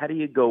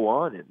go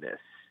on in this?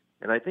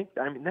 And I think,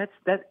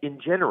 that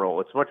in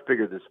general, it's much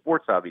bigger than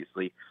sports,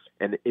 obviously,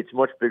 and it's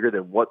much bigger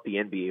than what the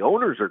NBA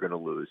owners are going to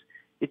lose.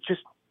 It's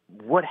just,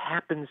 what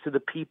happens to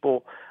the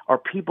people? Are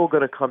people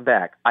going to come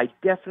back? I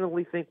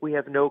definitely think we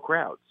have no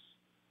crowds.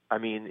 I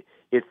mean,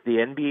 if the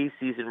NBA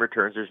season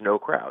returns, there's no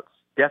crowds.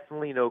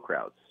 Definitely no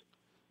crowds.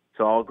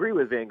 So I'll agree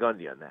with Van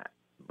Gundy on that.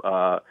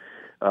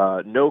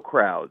 No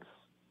crowds,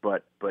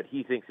 but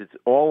he thinks it's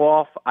all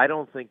off. I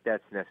don't think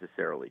that's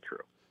necessarily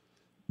true.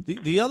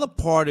 The other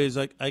part is,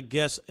 I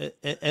guess,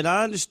 and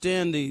I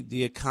understand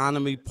the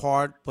economy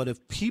part, but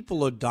if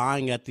people are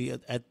dying at the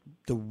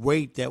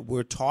rate that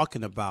we're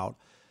talking about,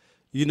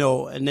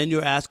 and then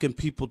you're asking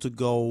people to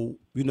go,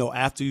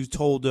 after you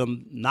told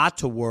them not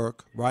to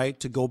work, right,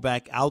 to go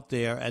back out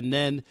there, and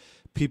then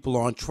people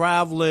aren't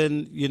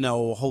traveling,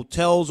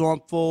 hotels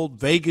aren't full,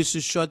 Vegas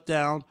is shut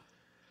down.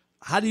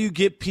 How do you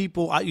get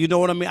people, you know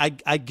what I mean?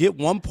 I get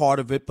one part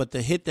of it, but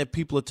the hit that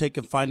people are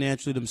taking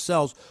financially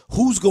themselves,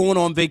 who's going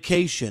on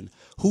vacation?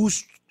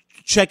 Who's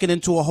checking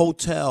into a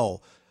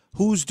hotel?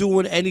 Who's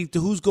doing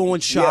anything? Who's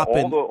going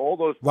shopping? Yeah, all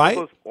those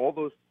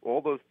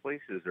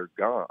places are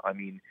gone. I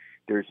mean,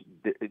 there's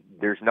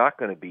not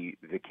going to be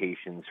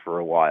vacations for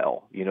a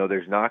while.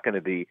 There's not going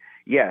to be.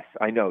 Yes,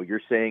 I know you're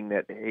saying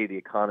that. Hey, the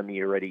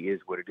economy already is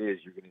what it is.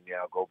 You're going to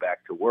now go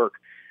back to work.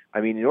 I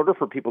mean, in order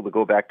for people to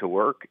go back to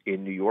work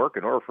in New York,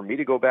 in order for me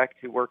to go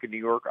back to work in New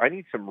York, I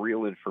need some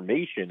real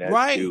information as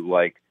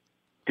to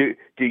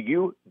do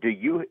you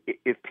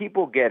if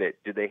people get it,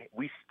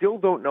 we still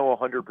don't know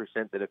 100%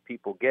 that if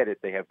people get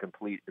it, they have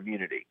complete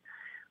immunity.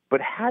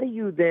 But how do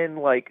you then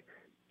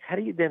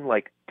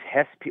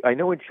test people? I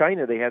know in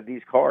China they have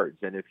these cards,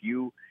 and if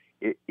you're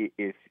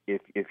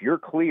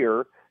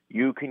clear,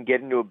 you can get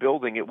into a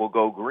building. It will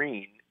go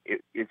green.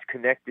 It's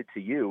connected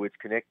to you. It's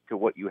connected to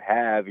what you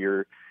have.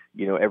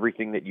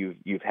 Everything that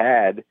you've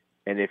had,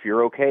 and if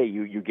you're okay,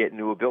 you get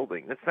into a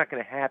building. That's not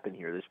going to happen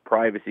here. There's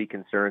privacy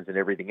concerns and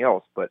everything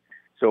else. But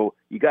so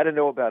you got to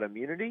know about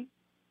immunity,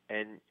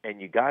 and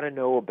you got to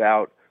know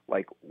about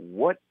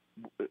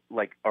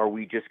are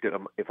we just going to?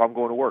 If I'm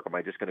going to work, am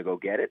I just going to go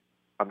get it?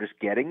 I'm just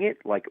getting it.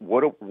 What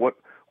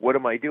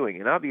am I doing?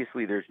 And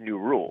obviously, there's new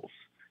rules.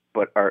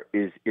 But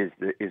is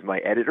my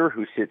editor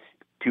who sits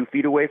 2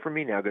 feet away from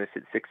me now going to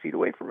sit 6 feet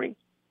away from me?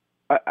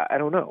 I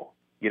don't know.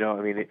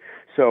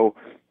 So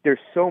there's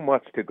so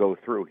much to go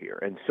through here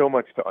and so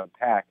much to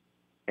unpack,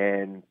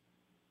 and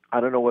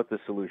I don't know what the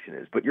solution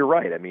is. But you're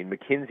right. I mean,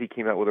 McKinsey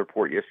came out with a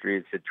report yesterday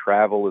and said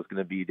travel is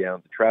going to be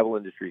down. The travel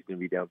industry is going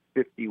to be down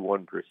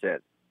 51%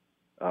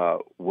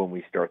 when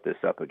we start this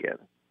up again.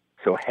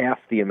 So half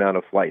the amount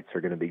of flights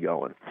are going to be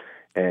going,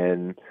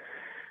 and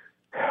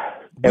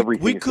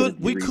everything. We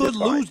could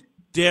lose,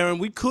 Darren.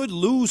 We could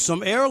lose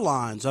some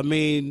airlines. I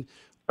mean,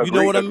 you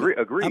know what I mean?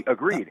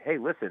 Agreed. Hey,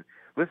 listen,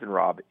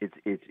 Rob.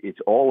 It's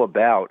all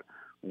about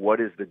what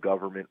is the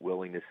government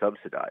willing to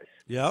subsidize.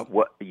 Yeah.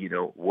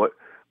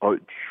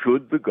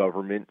 Should the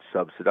government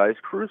subsidize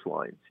cruise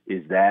lines?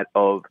 Is that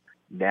of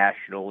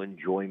national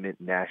enjoyment,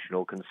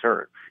 national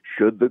concern?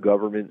 Should the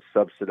government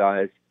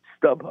subsidize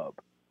StubHub?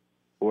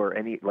 Or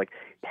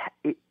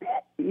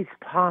it's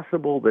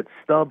possible that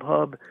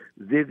StubHub,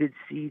 Vivid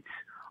Seats,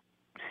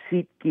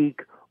 SeatGeek,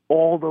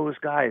 all those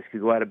guys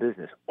could go out of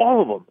business.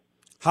 All of them.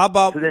 How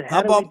about? So then,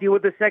 how do we deal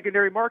with the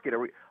secondary market?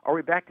 Are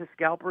we back to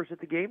scalpers at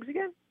the games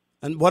again?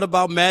 And what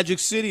about Magic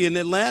City in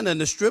Atlanta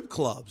and the strip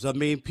clubs? I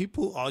mean,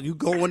 are you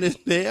going in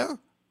there?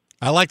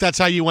 I like that's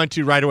how you went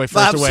to right away.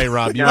 First away,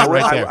 Rob. You Now,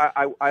 went right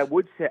there. I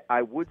would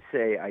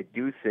say I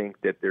do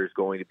think that there's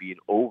going to be an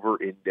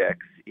over-index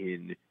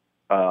in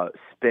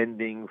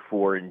spending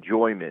for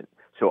enjoyment.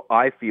 So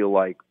I feel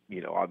like,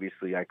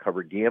 obviously I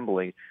cover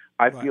gambling.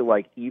 I feel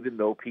like even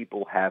though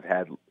people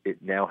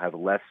now have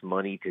less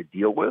money to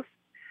deal with,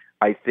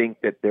 I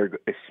think that they're,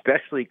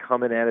 especially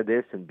coming out of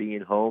this and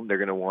being home, they're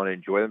going to want to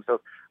enjoy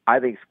themselves. I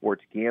think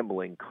sports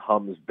gambling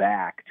comes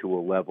back to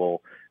a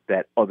level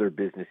that other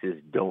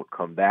businesses don't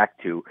come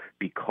back to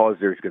because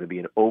there's going to be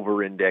an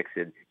over-index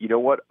in, you know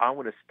what, I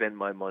want to spend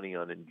my money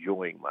on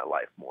enjoying my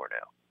life more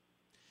now.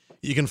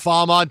 You can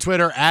follow him on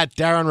Twitter at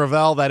Darren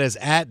Rovell. That is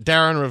at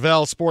Darren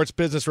Rovell, Sports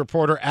Business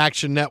Reporter,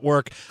 Action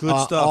Network. Good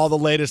stuff. All the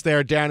latest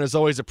there. Darren, as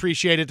always,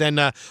 appreciate it. And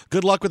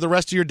good luck with the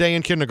rest of your day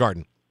in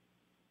kindergarten.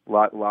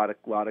 Lot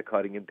of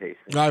cutting and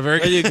pasting. All right, very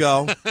good. There you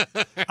go.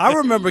 I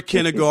remember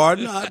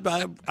kindergarten.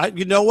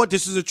 You know what?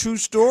 This is a true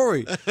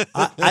story.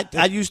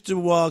 I used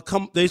to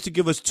they used to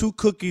give us 2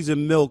 cookies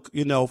and milk,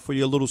 for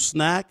your little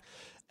snack.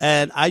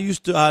 And I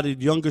had a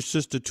younger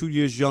sister, 2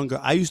 years younger.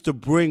 I used to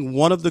bring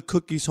one of the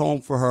cookies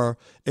home for her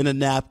in a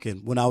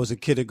napkin when I was in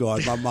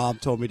kindergarten. My mom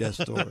told me that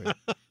story.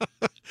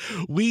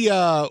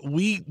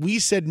 We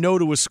said no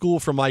to a school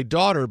for my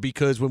daughter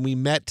because when we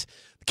met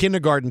the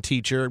kindergarten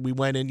teacher, we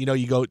went in.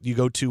 You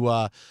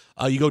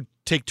go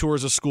take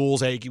tours of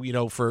schools,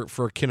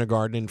 for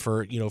kindergarten and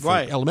for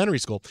elementary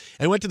school.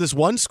 And we went to this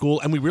one school,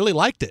 and we really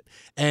liked it.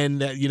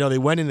 And they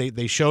went and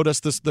they showed us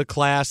the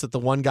class that the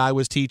one guy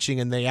was teaching,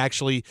 and they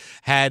actually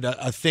had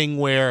a thing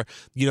where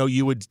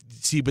you would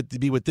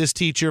be with this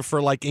teacher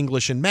for like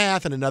English and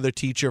math, and another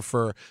teacher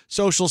for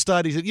social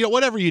studies,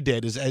 whatever you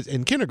did as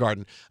in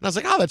kindergarten. And I was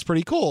like, oh, that's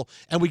pretty cool.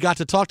 And we got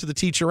to talk to the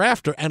teacher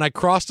after, and I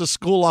crossed a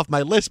school off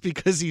my list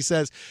because he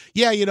says,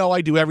 yeah,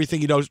 I do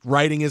everything.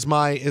 Writing is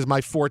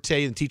my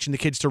forte, and teaching the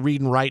kids to read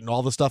and write, and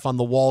all the stuff on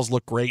the walls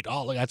look great.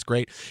 Oh, that's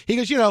great. He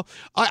goes,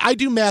 I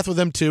do math with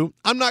them too.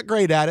 I'm not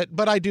great at it,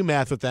 but I do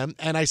math with them.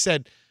 And I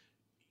said,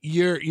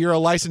 you're a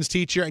licensed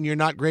teacher and you're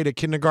not great at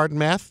kindergarten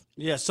math?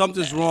 Yeah,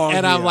 something's wrong.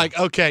 And here. I'm like,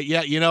 okay,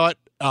 yeah, you know what?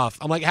 Off.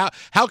 I'm like,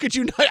 how could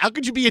you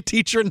be a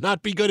teacher and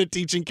not be good at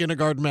teaching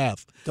kindergarten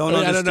math? I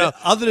don't know.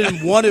 Other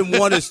than 1 and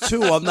 1 is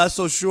 2, I'm not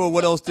so sure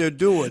what else they're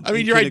doing. I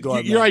mean,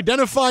 you're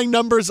identifying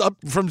numbers up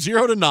from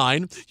 0 to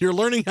 9. You're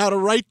learning how to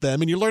write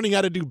them, and you're learning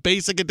how to do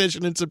basic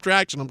addition and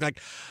subtraction. I'm like,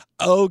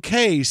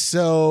 okay,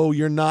 so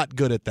you're not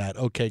good at that.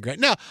 Okay, great.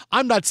 Now,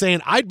 I'm not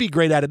saying I'd be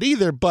great at it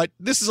either, but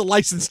this is a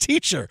licensed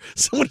teacher.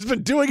 Someone who's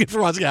been doing it for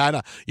months. Yeah, I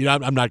know.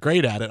 I'm not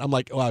great at it. I'm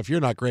like, well, if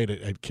you're not great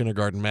at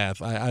kindergarten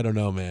math, I don't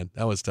know, man.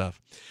 That was tough.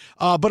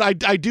 But I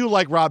do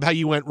like, Rob, how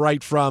you went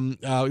right from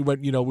we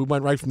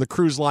went right from the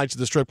cruise lines to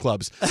the strip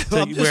clubs.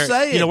 I'm just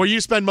saying. Where you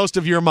spend most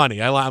of your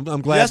money.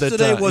 I'm glad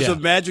Yesterday that was a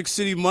Magic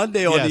City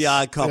Monday on The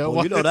Odd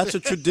Couple. That's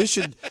a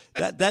tradition.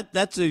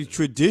 That's a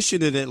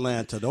tradition in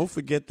Atlanta. Don't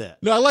forget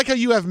that. No, I like how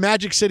you have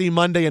Magic City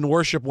Monday and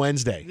Worship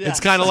Wednesday. Yes. It's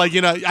kind of like,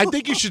 I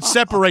think you should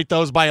separate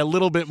those by a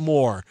little bit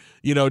more,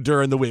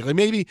 during the week. Like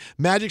maybe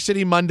Magic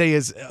City Monday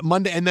is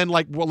Monday, and then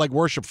like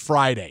Worship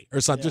Friday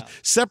or something. Yeah.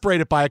 Just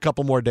separate it by a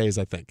couple more days,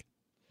 I think.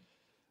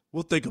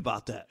 We'll think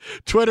about that.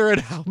 Twitter at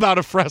How About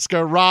a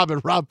Fresca, Rob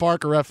and Rob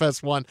Parker,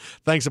 FS1.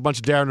 Thanks a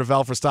bunch to Darren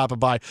Rovell for stopping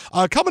by.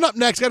 Coming up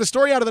next, got a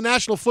story out of the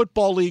National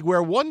Football League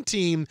where one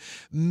team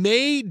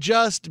may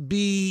just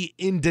be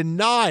in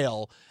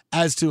denial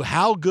as to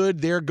how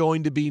good they're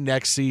going to be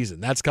next season.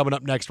 That's coming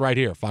up next right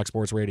here, Fox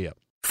Sports Radio.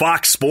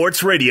 Fox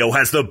Sports Radio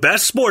has the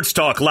best sports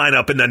talk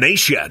lineup in the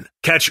nation.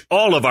 Catch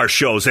all of our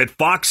shows at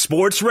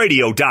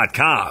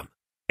foxsportsradio.com.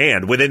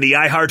 And within the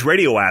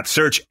iHeartRadio app,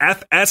 search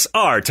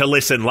FSR to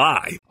listen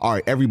live. All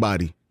right,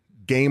 everybody,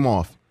 game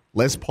off.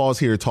 Let's pause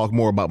here to talk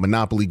more about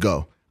Monopoly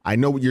Go. I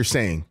know what you're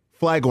saying.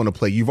 Flag on the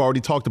play. You've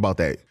already talked about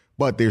that.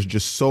 But there's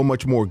just so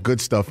much more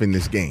good stuff in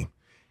this game.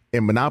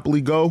 In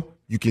Monopoly Go,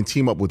 you can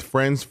team up with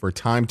friends for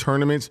time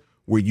tournaments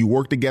where you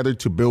work together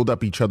to build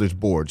up each other's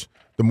boards.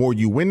 The more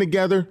you win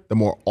together, the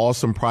more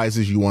awesome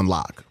prizes you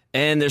unlock.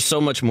 And there's so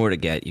much more to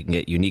get. You can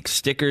get unique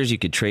stickers. You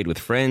could trade with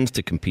friends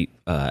to compete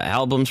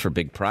albums for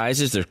big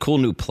prizes. There's cool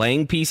new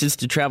playing pieces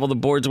to travel the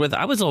boards with.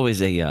 I was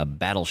always a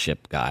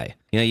battleship guy.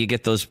 You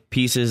get those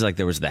pieces, like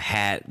there was the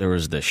hat, there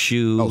was the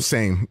shoe. Oh,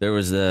 same.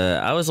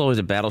 I was always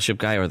a battleship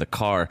guy, or the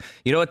car.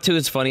 You know what, too,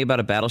 is funny about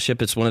a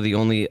battleship? It's one of the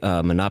only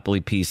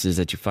Monopoly pieces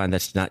that you find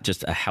that's not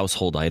just a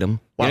household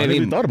item. Wow, I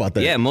never thought about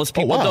that. Yeah, most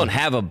people don't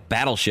have a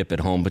battleship at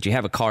home, but you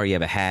have a car, you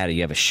have a hat,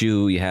 you have a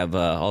shoe, you have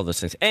all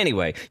those things.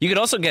 Anyway, you could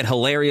also get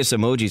hilarious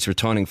emojis for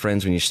taunting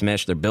friends when you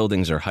smash their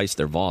buildings or heist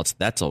their vaults.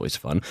 That's always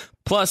fun.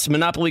 Plus,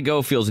 Monopoly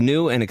Go feels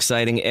new and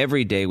exciting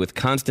every day with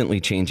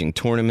constantly changing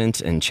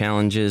tournaments and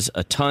challenges.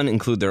 A ton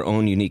include their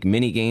own unique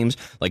mini games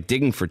like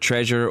digging for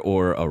treasure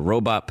or a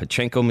robot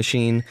Pachinko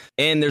machine.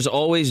 And there's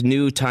always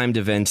new timed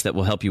events that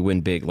will help you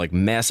win big, like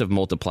massive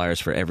multipliers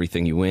for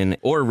everything you win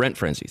or rent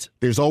frenzies.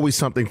 There's always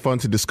something fun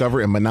to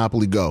discover in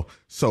Monopoly Go.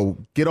 So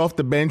get off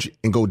the bench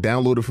and go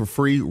download it for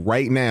free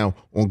right now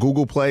on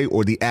Google Play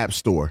or the App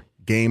Store.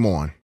 Game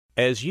on.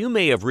 As you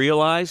may have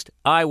realized,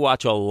 I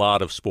watch a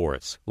lot of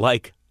sports,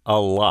 like a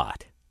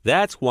lot.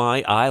 That's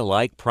why I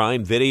like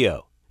Prime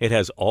Video. It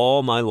has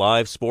all my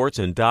live sports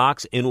and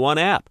docs in one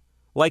app,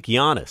 like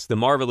Giannis, The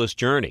Marvelous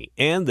Journey,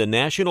 and the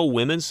National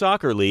Women's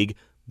Soccer League,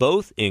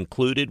 both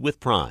included with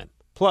Prime.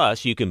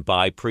 Plus, you can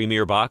buy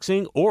Premier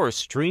Boxing or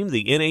stream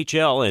the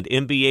NHL and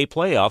NBA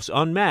playoffs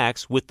on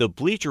Max with the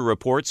Bleacher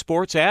Report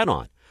Sports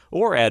add-on,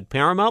 or add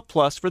Paramount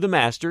Plus for the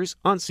Masters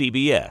on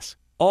CBS.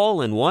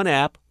 All in one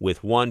app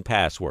with one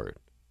password.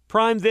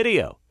 Prime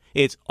Video.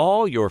 It's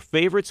all your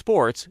favorite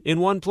sports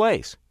in one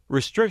place.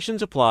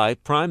 Restrictions apply.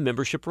 Prime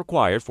membership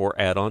required for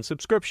add-on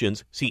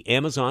subscriptions. See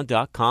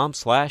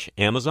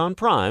Amazon.com/Amazon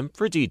Prime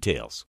for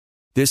details.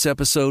 This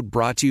episode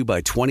brought to you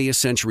by 20th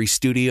Century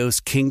Studios'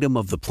 Kingdom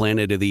of the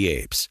Planet of the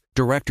Apes.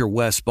 Director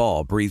Wes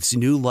Ball breathes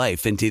new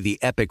life into the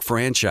epic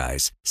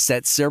franchise,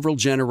 set several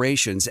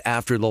generations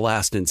after the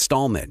last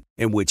installment,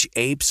 in which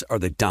apes are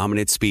the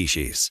dominant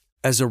species.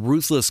 As a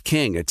ruthless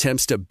king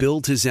attempts to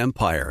build his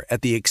empire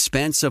at the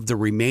expense of the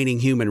remaining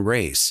human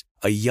race,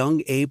 a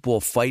young ape will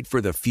fight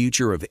for the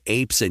future of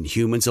apes and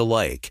humans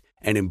alike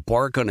and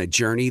embark on a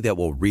journey that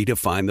will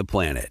redefine the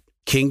planet.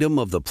 Kingdom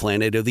of the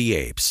Planet of the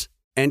Apes.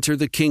 Enter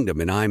the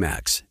kingdom in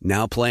IMAX,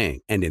 now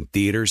playing and in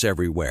theaters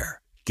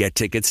everywhere. Get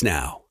tickets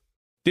now.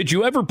 Did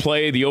you ever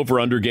play the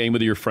over-under game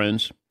with your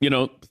friends? You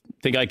know,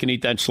 think I can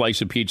eat that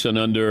slice of pizza in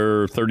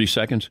under 30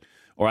 seconds?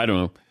 Or I don't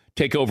know,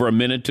 take over a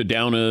minute to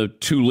down a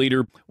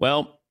 2-liter?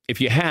 Well, if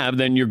you have,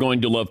 then you're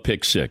going to love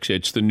Pick Six.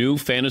 It's the new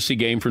fantasy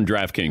game from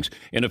DraftKings,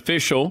 an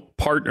official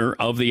partner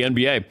of the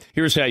NBA.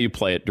 Here's how you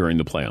play it during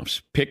the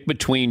playoffs. Pick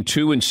between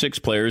 2 and 6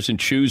 players and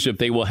choose if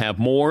they will have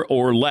more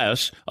or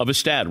less of a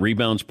stat,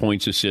 rebounds,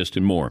 points, assists,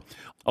 and more.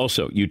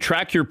 Also, you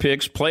track your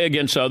picks, play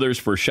against others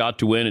for a shot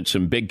to win and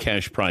some big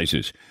cash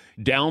prizes.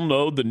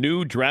 Download the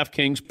new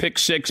DraftKings Pick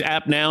Six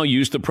app now.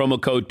 Use the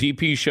promo code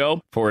DPSHOW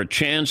for a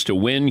chance to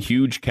win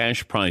huge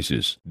cash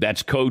prizes.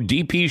 That's code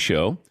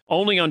DPSHOW.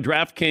 Only on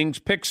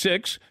DraftKings Pick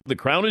Six. The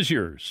crown is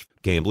yours.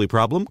 Gambling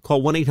problem?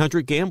 Call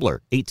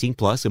 1-800-GAMBLER. 18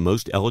 plus in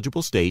most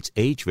eligible states.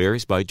 Age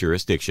varies by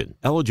jurisdiction.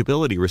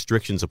 Eligibility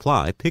restrictions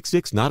apply. Pick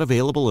Six not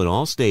available in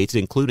all states,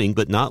 including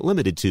but not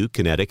limited to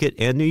Connecticut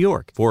and New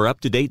York. For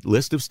up-to-date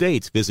list of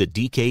states, visit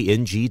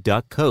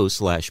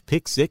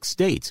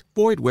dkng.co/pick6states.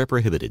 Void where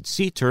prohibited.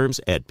 See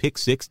terms at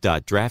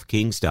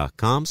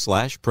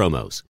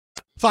pick6.draftkings.com/promos.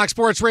 Fox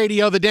Sports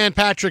Radio, The Dan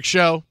Patrick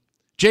Show.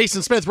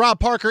 Jason Smith, Rob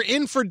Parker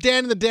in for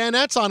Dan and the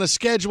Danettes on a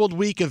scheduled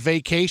week of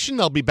vacation.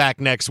 They'll be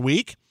back next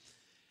week.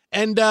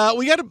 And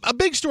we got a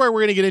big story we're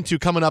going to get into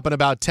coming up in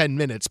about 10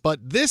 minutes. But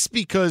this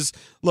because,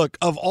 look,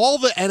 of all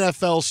the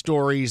NFL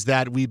stories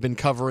that we've been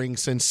covering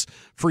since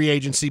free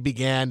agency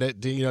began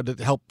to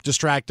help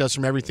distract us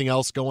from everything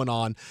else going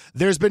on,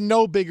 there's been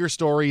no bigger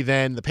story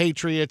than the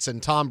Patriots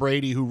and Tom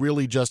Brady, who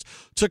really just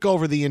took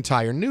over the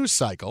entire news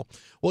cycle.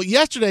 Well,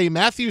 yesterday,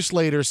 Matthew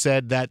Slater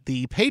said that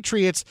the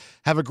Patriots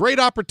have a great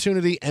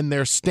opportunity and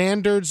their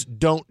standards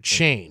don't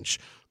change.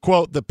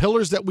 Quote, the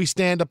pillars that we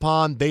stand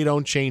upon, they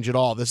don't change at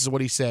all. This is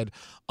what he said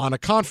on a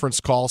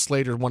conference call.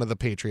 Slater, one of the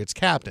Patriots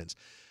captains.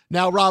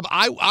 Now, Rob,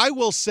 I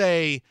will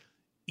say,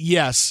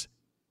 yes,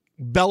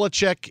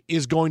 Belichick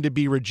is going to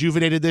be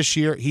rejuvenated this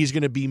year. He's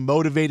going to be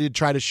motivated to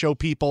try to show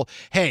people,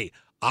 hey,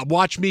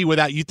 watch me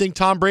without, you think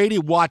Tom Brady?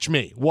 Watch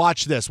me.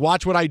 Watch this.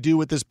 Watch what I do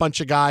with this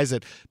bunch of guys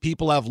that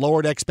people have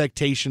lowered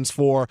expectations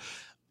for.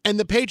 And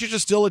the Patriots are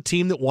still a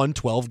team that won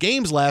 12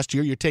 games last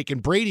year. You're taking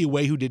Brady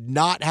away, who did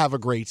not have a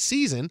great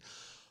season.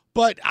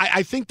 But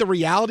I think the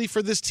reality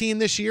for this team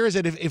this year is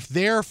that if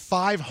they're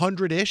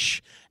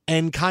 500-ish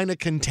and kind of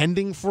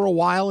contending for a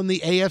while in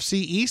the AFC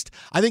East,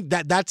 I think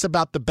that's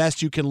about the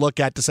best you can look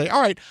at to say, all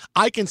right,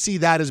 I can see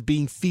that as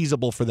being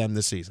feasible for them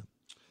this season.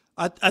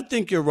 I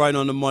think you're right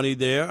on the money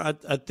there.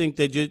 I think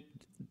they just,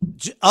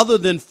 other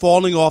than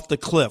falling off the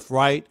cliff,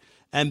 right,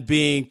 and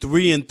being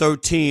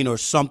 3-13 or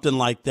something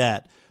like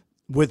that,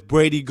 with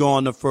Brady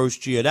gone the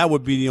first year, that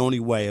would be the only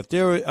way. If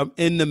they're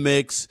in the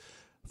mix,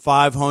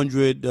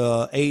 500,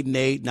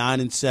 8-8,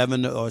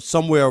 9-7, or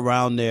somewhere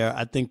around there,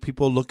 I think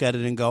people look at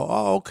it and go,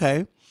 oh,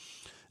 okay.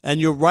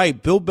 And you're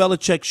right. Bill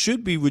Belichick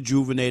should be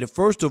rejuvenated.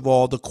 First of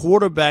all, the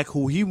quarterback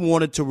who he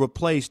wanted to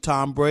replace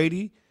Tom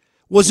Brady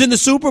was in the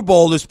Super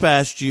Bowl this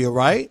past year,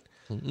 right?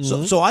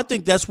 Mm-hmm. So I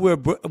think that's where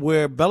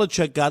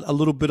Belichick got a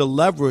little bit of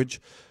leverage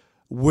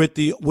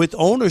with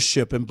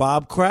ownership and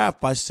Bob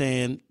Kraft by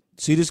saying,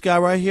 see this guy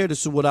right here?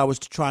 This is what I was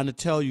trying to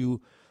tell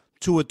you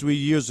 2 or 3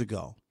 years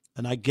ago.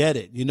 And I get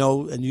it,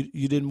 and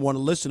you didn't want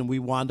to listen, and we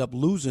wound up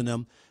losing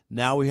him.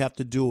 Now we have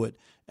to do it.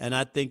 And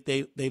I think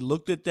they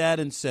looked at that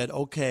and said,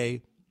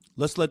 okay,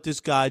 let's let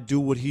this guy do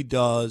what he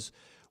does.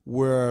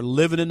 We're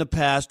living in the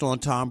past on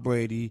Tom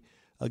Brady,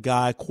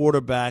 a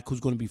quarterback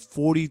who's going to be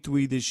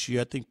 43 this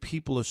year. I think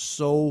people are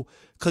so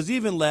 – because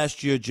even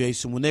last year,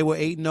 Jason, when they were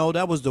 8-0,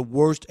 that was the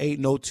worst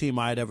 8-0 team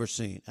I had ever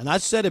seen. And I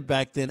said it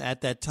back then at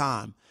that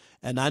time.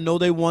 And I know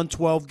they won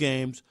 12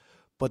 games,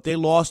 but they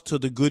lost to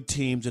the good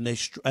teams and they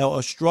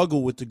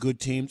struggle with the good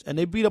teams. And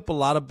they beat up a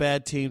lot of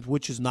bad teams,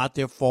 which is not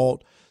their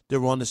fault.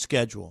 They're on the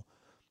schedule.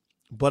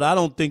 But I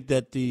don't think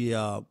that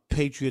the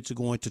Patriots are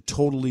going to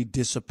totally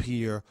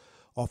disappear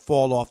or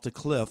fall off the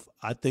cliff.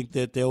 I think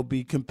that they'll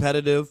be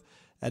competitive,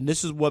 and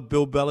this is what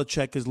Bill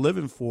Belichick is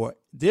living for.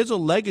 There's a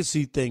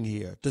legacy thing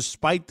here,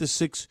 despite the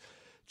 6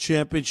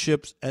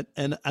 championships,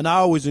 and I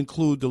always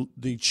include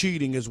the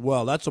cheating as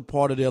well. That's a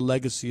part of their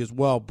legacy as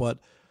well. But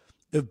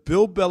if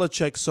Bill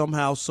Belichick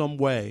somehow, some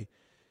way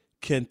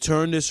can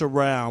turn this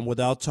around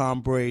without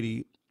Tom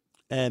Brady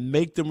and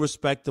make them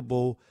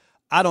respectable,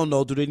 I don't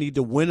know, do they need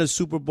to win a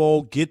Super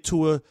Bowl, get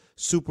to a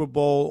Super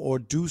Bowl, or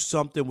do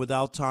something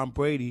without Tom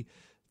Brady?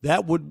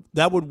 That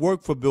would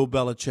work for Bill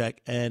Belichick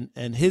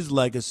and his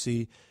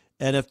legacy.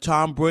 And if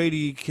Tom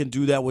Brady can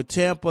do that with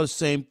Tampa,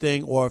 same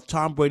thing. Or if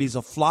Tom Brady's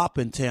a flop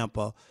in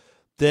Tampa,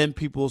 then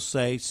people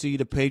say, see,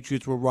 the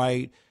Patriots were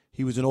right.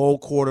 He was an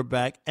old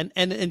quarterback. And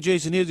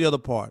Jason, here's the other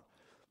part.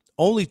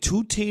 Only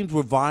 2 teams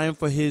were vying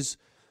for his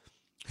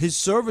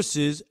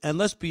services, and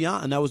let's be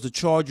honest, and that was the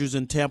Chargers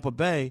and Tampa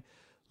Bay.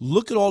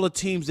 Look at all the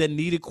teams that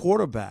needed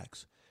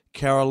quarterbacks.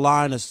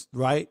 Carolina,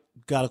 right,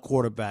 got a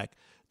quarterback.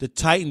 The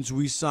Titans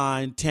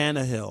re-signed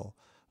Tannehill.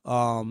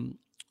 And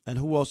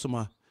who else am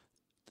I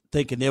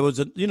thinking? There was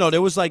and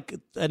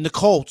the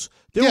Colts.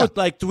 There were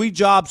like 3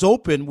 jobs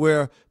open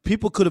where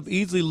people could have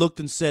easily looked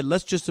and said,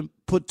 let's just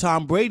put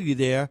Tom Brady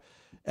there.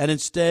 And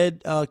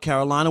instead,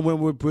 Carolina went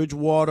with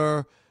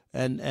Bridgewater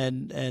and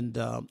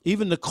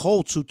even the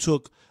Colts, who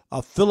took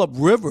Phillip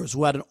Rivers,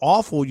 who had an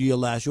awful year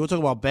last year. We're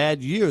talking about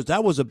bad years.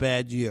 That was a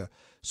bad year.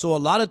 So a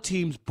lot of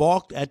teams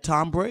balked at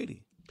Tom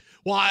Brady.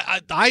 Well,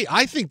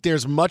 I think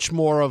there's much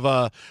more of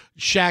a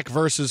Shaq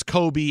versus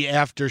Kobe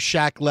after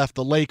Shaq left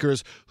the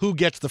Lakers. Who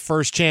gets the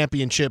first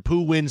championship?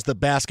 Who wins the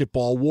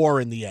basketball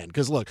war in the end?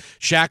 Because, look,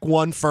 Shaq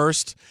won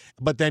first,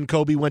 but then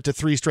Kobe went to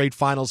 3 straight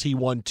finals. He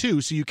won 2.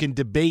 So you can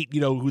debate,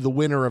 who the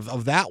winner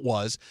of that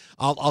was.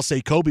 I'll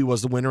say Kobe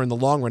was the winner in the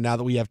long run now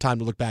that we have time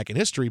to look back in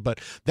history. But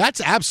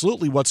that's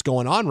absolutely what's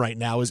going on right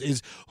now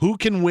is who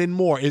can win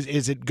more?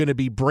 Is it going to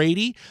be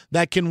Brady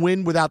that can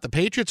win without the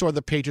Patriots, or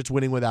the Patriots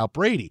winning without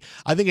Brady?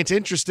 I think it's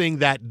interesting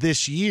that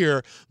this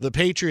year the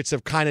Patriots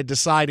have kind of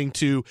deciding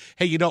to,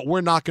 hey,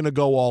 we're not going to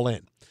go all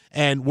in.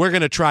 And we're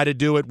going to try to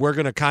do it. We're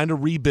going to kind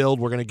of rebuild.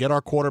 We're going to get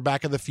our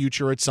quarterback of the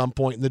future at some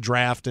point in the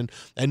draft and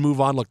move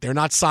on. Look, they're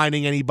not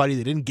signing anybody.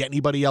 They didn't get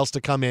anybody else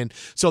to come in.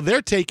 So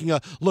they're taking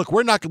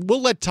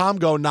we'll let Tom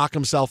go knock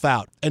himself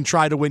out and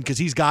try to win because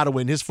he's got to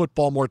win. His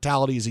football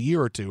mortality is a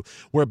year or 2,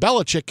 where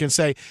Belichick can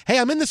say, hey,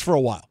 I'm in this for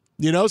a while.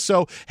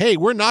 So, hey,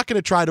 we're not going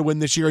to try to win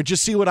this year and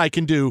just see what I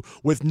can do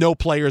with no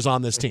players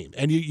on this team.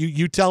 And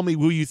you tell me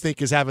who you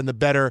think is having the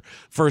better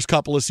first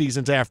couple of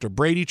seasons after.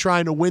 Brady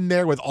trying to win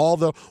there with all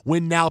the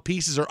win-now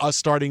pieces, or us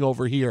starting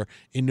over here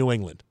in New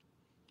England?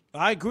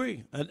 I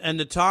agree. And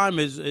the time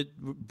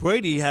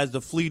Brady has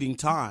the fleeting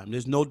time.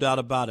 There's no doubt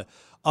about it.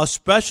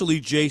 Especially,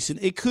 Jason,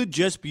 it could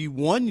just be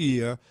 1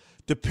 year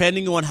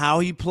depending on how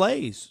he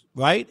plays,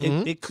 right?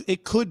 Mm-hmm.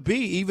 It could be,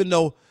 even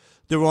though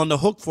they're on the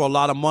hook for a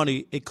lot of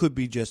money, it could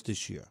be just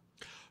this year.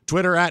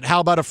 Twitter at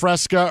How About a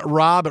Fresca,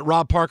 Rob at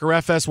Rob Parker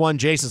FS1,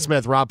 Jason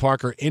Smith, Rob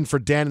Parker in for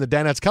Dan and the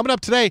Danettes. Coming up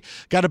today,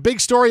 got a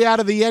big story out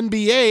of the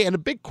NBA and a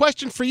big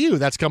question for you.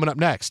 That's coming up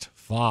next.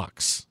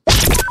 Fox.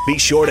 Be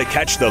sure to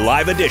catch the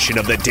live edition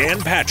of the Dan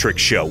Patrick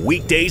Show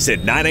weekdays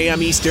at 9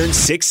 a.m. Eastern,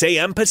 6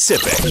 a.m.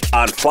 Pacific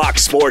on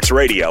Fox Sports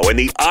Radio and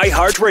the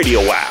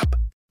iHeartRadio app.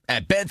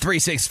 At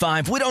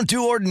Bet365, we don't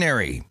do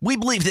ordinary. We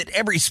believe that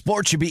every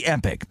sport should be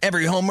epic.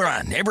 Every home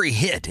run, every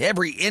hit,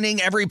 every inning,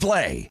 every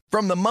play.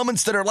 From the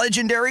moments that are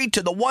legendary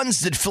to the ones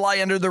that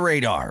fly under the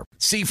radar.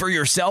 See for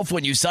yourself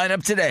when you sign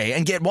up today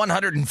and get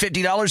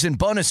 $150 in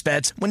bonus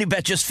bets when you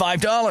bet just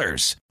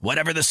 $5.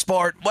 Whatever the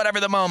sport, whatever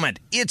the moment,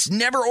 it's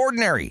never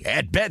ordinary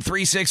at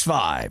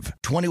Bet365.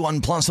 21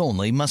 plus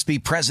only. Must be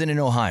present in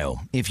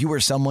Ohio. If you or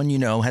someone you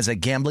know has a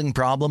gambling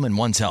problem and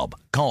wants help,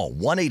 call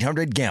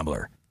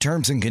 1-800-GAMBLER.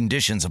 Terms and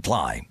conditions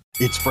apply.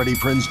 It's Freddie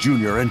Prinze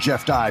Jr. and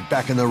Jeff Dye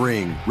back in the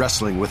ring.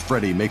 Wrestling with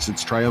Freddie makes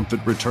its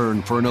triumphant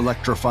return for an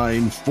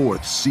electrifying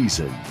 4th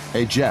season.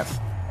 Hey, Jeff,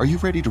 are you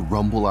ready to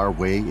rumble our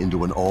way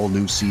into an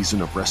all-new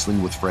season of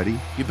Wrestling with Freddie?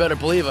 You better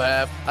believe I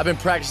have. I've been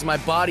practicing my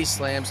body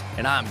slams,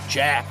 and I'm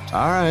jacked.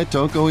 All right,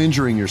 don't go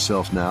injuring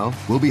yourself now.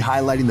 We'll be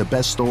highlighting the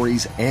best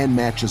stories and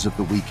matches of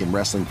the week in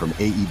wrestling from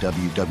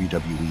AEW,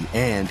 WWE,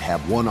 and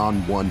have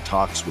one-on-one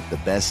talks with the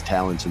best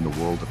talents in the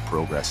world of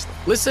pro wrestling.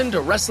 Listen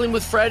to Wrestling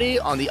with Freddie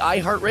on the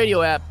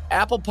iHeartRadio app,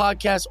 Apple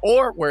Podcasts,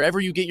 or wherever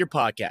you get your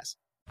podcasts.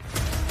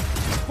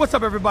 What's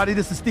up, everybody?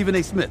 This is Stephen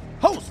A. Smith,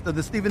 host of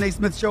the Stephen A.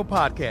 Smith Show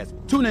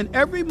podcast. Tune in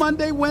every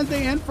Monday,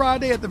 Wednesday, and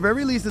Friday at the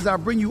very least as I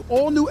bring you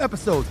all new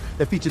episodes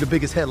that feature the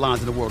biggest headlines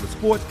in the world of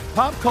sports,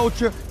 pop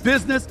culture,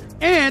 business,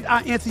 and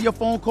I answer your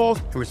phone calls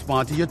and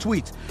respond to your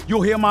tweets.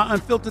 You'll hear my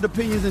unfiltered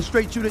opinions and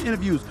straight-shooter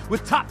interviews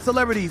with top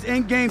celebrities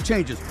and game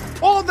changers.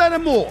 All that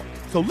and more.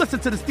 So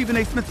listen to the Stephen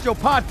A. Smith Show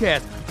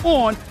podcast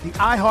on the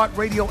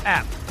iHeartRadio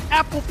app,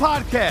 Apple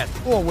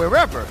Podcasts, or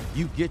wherever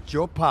you get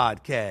your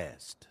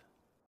podcast.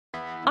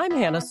 I'm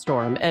Hannah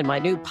Storm, and my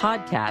new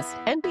podcast,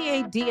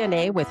 NBA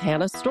DNA with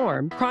Hannah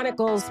Storm,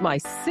 chronicles my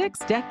 6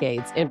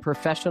 decades in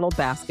professional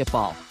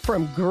basketball.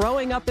 From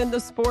growing up in the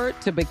sport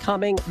to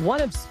becoming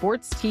one of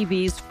sports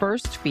TV's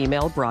first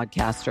female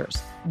broadcasters.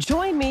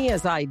 Join me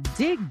as I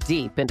dig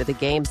deep into the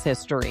game's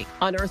history,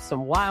 unearth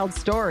some wild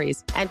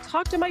stories, and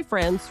talk to my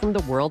friends from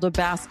the world of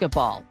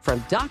basketball,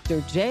 from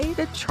Dr. J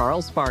to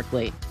Charles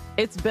Barkley.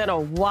 It's been a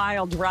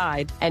wild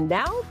ride, and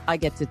now I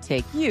get to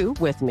take you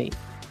with me.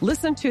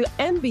 Listen to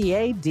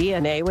NBA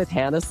DNA with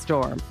Hannah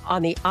Storm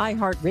on the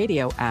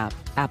iHeartRadio app,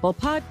 Apple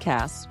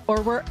Podcasts,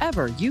 or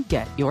wherever you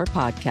get your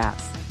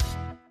podcasts.